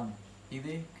θ1,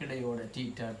 இது கிடையோட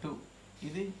θ2,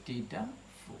 இது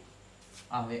θ4.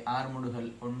 ஆகவே ஆர்முடுகள்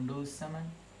 1 சமன்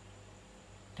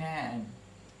tan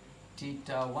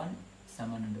θ1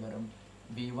 சமன் என்று வரும்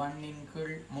V1 இன்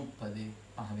கீழ் 30.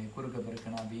 ஆகவே குறுக்க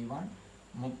பெருக்கினா V1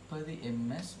 30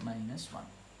 ms minus 1.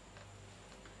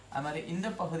 அது மாதிரி இந்த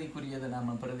பகுதிக்குரியதை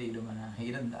நாம் பிரதியிடுவனாக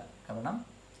இருந்தால், கவனம்,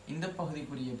 இந்த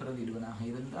பகுதிக்குரிய பிரதியிடுவனாக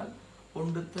இருந்தால்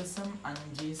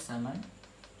 1.5 சமன்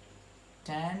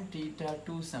tan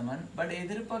θ2 சமன், பட்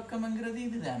எதிர்பக்கம்ங்கிறது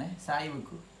இதுதானே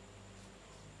சாய்வுக்கு.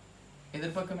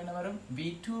 எதிர்பக்கம் என்ன வரும்?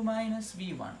 V2 minus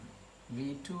V1.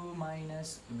 V2 minus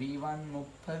V1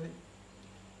 30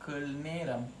 கீழ்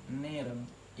நேரம்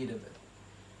 20.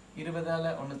 20ஆல்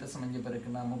 1.5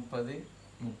 பெருக்குனா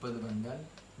 30 வந்தால்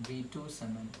V2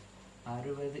 சமன்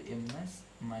 60 ms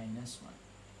minus 1.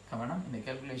 கவனம், இந்த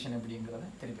கால்குலேஷன் எப்படிங்கிறத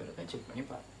திருப்பி இருக்க செக் பண்ணி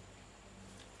பாருங்க.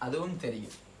 அதுவும்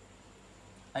தெரியும்.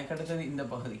 அதுக்கடுத்தது இந்த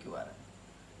பகுதிக்கு வர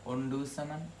 1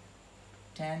 சமன்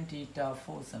tan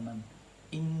θ4 சமன்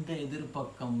இந்த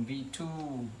எதிர்பக்கம் V2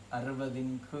 60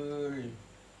 இன் கீழ்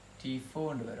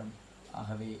T4 வரும்.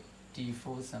 ஆகவே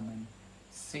T4 சமன்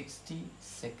 60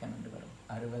 செகண்ட் வரும்,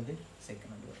 60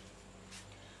 செகண்ட் வரும்.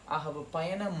 ஆகவே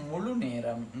பயணம் முழு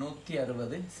நேரம்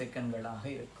 160 செகண்ட்களாக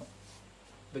இருக்கும்.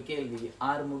 இப்போ கேள்வி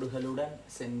ஆர்முடுகளுடன்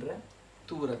சென்ற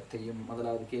தூரத்தையும்,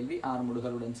 முதலாவது கேள்வி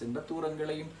ஆர்முடுகளுடன் சென்ற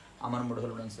தூரங்களையும்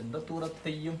அமர்முடுகளுடன் சென்ற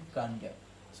தூரத்தையும் காண்க.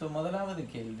 ஸோ முதலாவது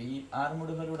கேள்வி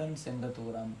ஆர்முடுகளுடன் சென்ற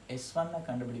தூரம் S1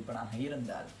 கண்டுபிடிப்பனாக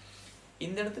இருந்தால்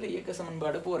இந்த இடத்துல இயக்க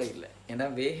சமன்பாடு போற இல்லை, ஏன்னா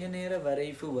வேக நேர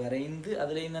வரைவு வரைந்து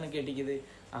அதுலேயும் தானே கேட்டிக்குது.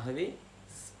 ஆகவே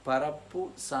பரப்பு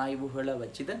சாய்வுகளை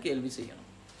வச்சு தான் கேள்வி செய்யணும்.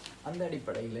 அந்த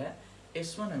அடிப்படையில்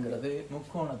S1ங்கிறது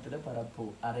முக்கோணத்தில் பரப்பு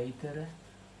அரைத்தர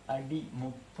அடி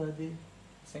 30,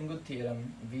 செங்குத்தீரம்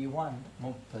V1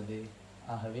 30,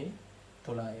 ஆகவே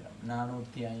 900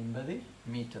 450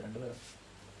 மீட்டர் என்று வரும்.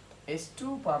 S2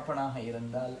 பாப்பனாக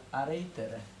இருந்தால்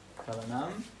அரைத்தர,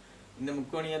 கவனம், இந்த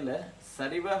முக்கோணியல்ல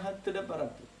சரிவகத்திட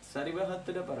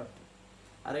பரப்பு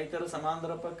அரைத்தர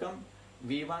சமாந்தர பக்கம்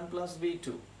V1 plus V2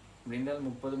 அப்படின்றால்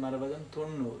 30 60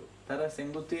 90 தர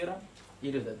செங்குத்தீரம்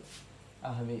 20.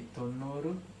 ஆகவே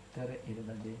 90 தர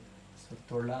 20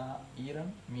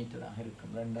 900 மீட்டராக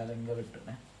இருக்கும். 2ஆல் இங்கே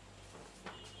விட்டுனேன்.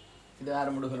 இது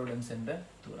ஆர்முடுகளுடன் சென்ற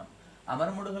தூரம்.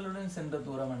 அமர்முடுகளுடன் சென்ற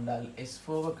தூரம் என்றால்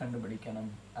S4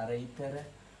 கண்டுபிடிக்கணும். அரைத்தர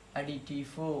அடி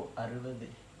T4 60,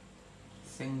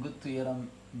 செங்குத்துயரம்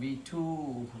V2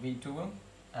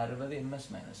 60 ms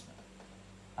minus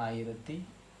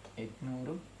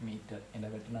 1800 metre. இந்த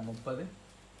வெட்டினா 30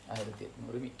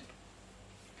 1800 மீட்டர்.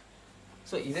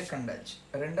 ஸோ இதை கண்டாச்சு.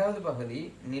 ரெண்டாவது பகுதி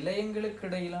நிலையங்களுக்கு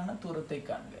இடையிலான தூரத்தை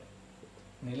காண்க.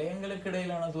 நிலையங்களுக்கு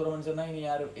இடையிலான தூரம்னு சொன்னால் இனி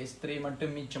யாரும் S3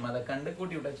 மட்டும் மிச்சம், அதை கண்டு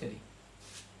கூட்டி விட்டா சரி.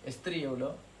 S3 எவ்வளோ?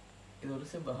 இது ஒரு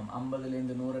செவ்வகம்.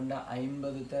 50லேருந்து 100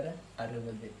 50 தர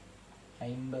 60,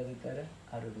 50 தர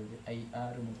 60,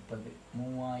 6 30,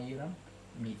 3000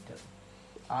 மீட்டர்.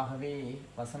 ஆகவே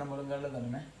வசனம் ஒழுங்கால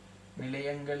தானே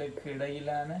நிலையங்களுக்கு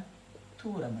இடையிலான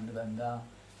தூரம் என்று வந்தால்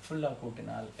ஃபுல்லாக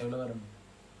கூட்டினால் எவ்வளோ வரும்?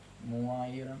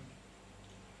 3000,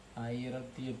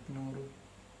 1800,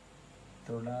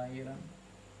 900,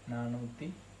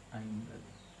 450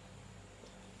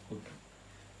 கூட்டம்.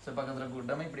 ஸோ பக்கத்தில்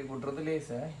கூட்டாமல் இப்படி கூட்டுறது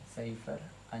லேசா 0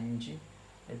 5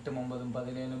 8 9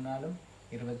 17 4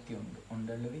 21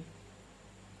 1 எழுதி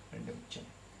 2 மிச்சம்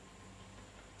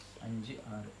 5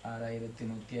 6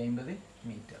 6150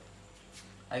 மீட்டர்.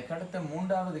 அதுக்கடுத்த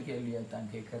மூன்றாவது கேள்வியை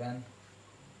தான் கேட்குறேன்.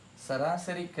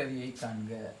 சராசரி கதியை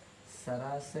காண்க.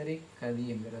 சராசரி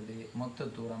கதிங்கிறது மொத்த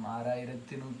தூரம்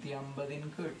 6150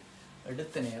 கீழ்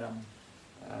எடுத்த நேரம்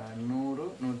 100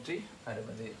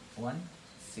 160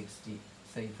 160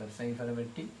 0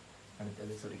 வெட்டி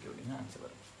அடுத்தது சுருக்கி விடுங்க, ஆன்சர்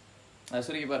வரும்.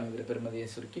 சுருக்கி பாருங்க, இதில் பெருமதியை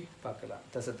சுருக்கி பார்க்கலாம்.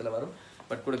 தசத்தில் வரும்,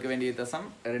 பட் கொடுக்க வேண்டிய தசம்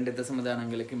 2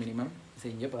 தசமதானங்களுக்கு மினிமம்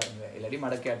செய்ய பாருங்கள். இல்லாட்டி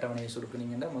மடக்கி அட்டவணையை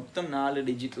சுருக்குனீங்கன்னா மொத்தம் 4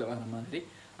 டிஜிட்டில் வர மாதிரி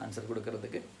ஆன்சர்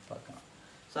கொடுக்கறதுக்கு பார்க்கலாம்.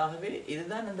 ஸோ ஆகவே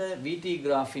இதுதான் இந்த விடி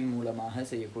கிராஃபின் மூலமாக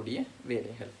செய்யக்கூடிய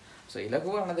வேலைகள். ஸோ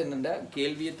இலகுவானது என்னென்னா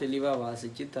கேள்வியை தெளிவாக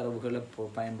வாசித்து தரவுகளை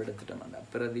பயன்படுத்திட்டோம்டா,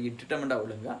 பிறகு இட்டுட்டோம்டா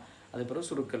ஒழுங்கா, அது பிறகு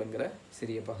சுருக்கலுங்கிற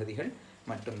சிறிய பகுதிகள்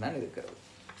மட்டும்தான் இருக்கிறது.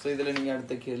 ஸோ இதில் நீங்கள்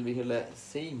அடுத்த கேள்விகளை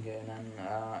செய்யுங்க.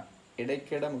 நான்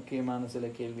இடைக்கிட முக்கியமான சில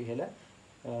கேள்விகளை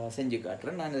செஞ்சு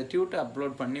காட்டுறேன். நான் இந்த டியூட்டை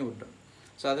அப்லோட் பண்ணி விட்றேன்.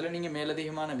 ஸோ அதில் நீங்கள்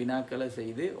மேலதிகமான வினாக்களை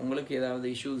செய்து உங்களுக்கு ஏதாவது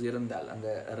இஷ்யூஸ் இருந்தால், அந்த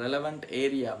ரெலவெண்ட்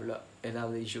ஏரியாவில்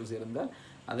ஏதாவது இஷ்யூஸ் இருந்தால்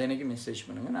அதை எனக்கு மெசேஜ்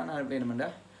பண்ணுங்கள். நான் வேணுமெண்டா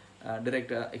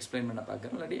டிரெக்டாக எக்ஸ்பிளைன் பண்ண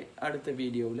பார்க்குறேன், இல்லாட்டி அடுத்த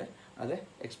வீடியோவில் அதை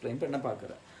எக்ஸ்பிளைன் பண்ண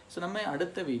பார்க்குறேன். ஸோ நம்ம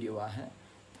அடுத்த வீடியோவாக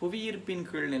புவியீர்ப்பின்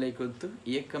கீழ் நிலைக்குத்து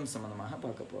இயக்கம் சம்மந்தமாக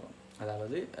பார்க்க போகிறோம்.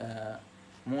 அதாவது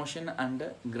மோஷன் அண்ட்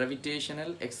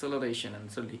கிராவிடேஷனல் எக்ஸலரேஷன்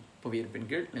சொல்லி புவியீர்ப்பின்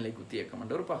கீழ் நிலைக்குத்து இயக்கம்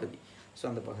என்ற ஒரு பகுதி. ஸோ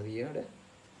அந்த பகுதியோட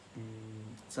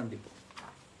சந்திப்போம்.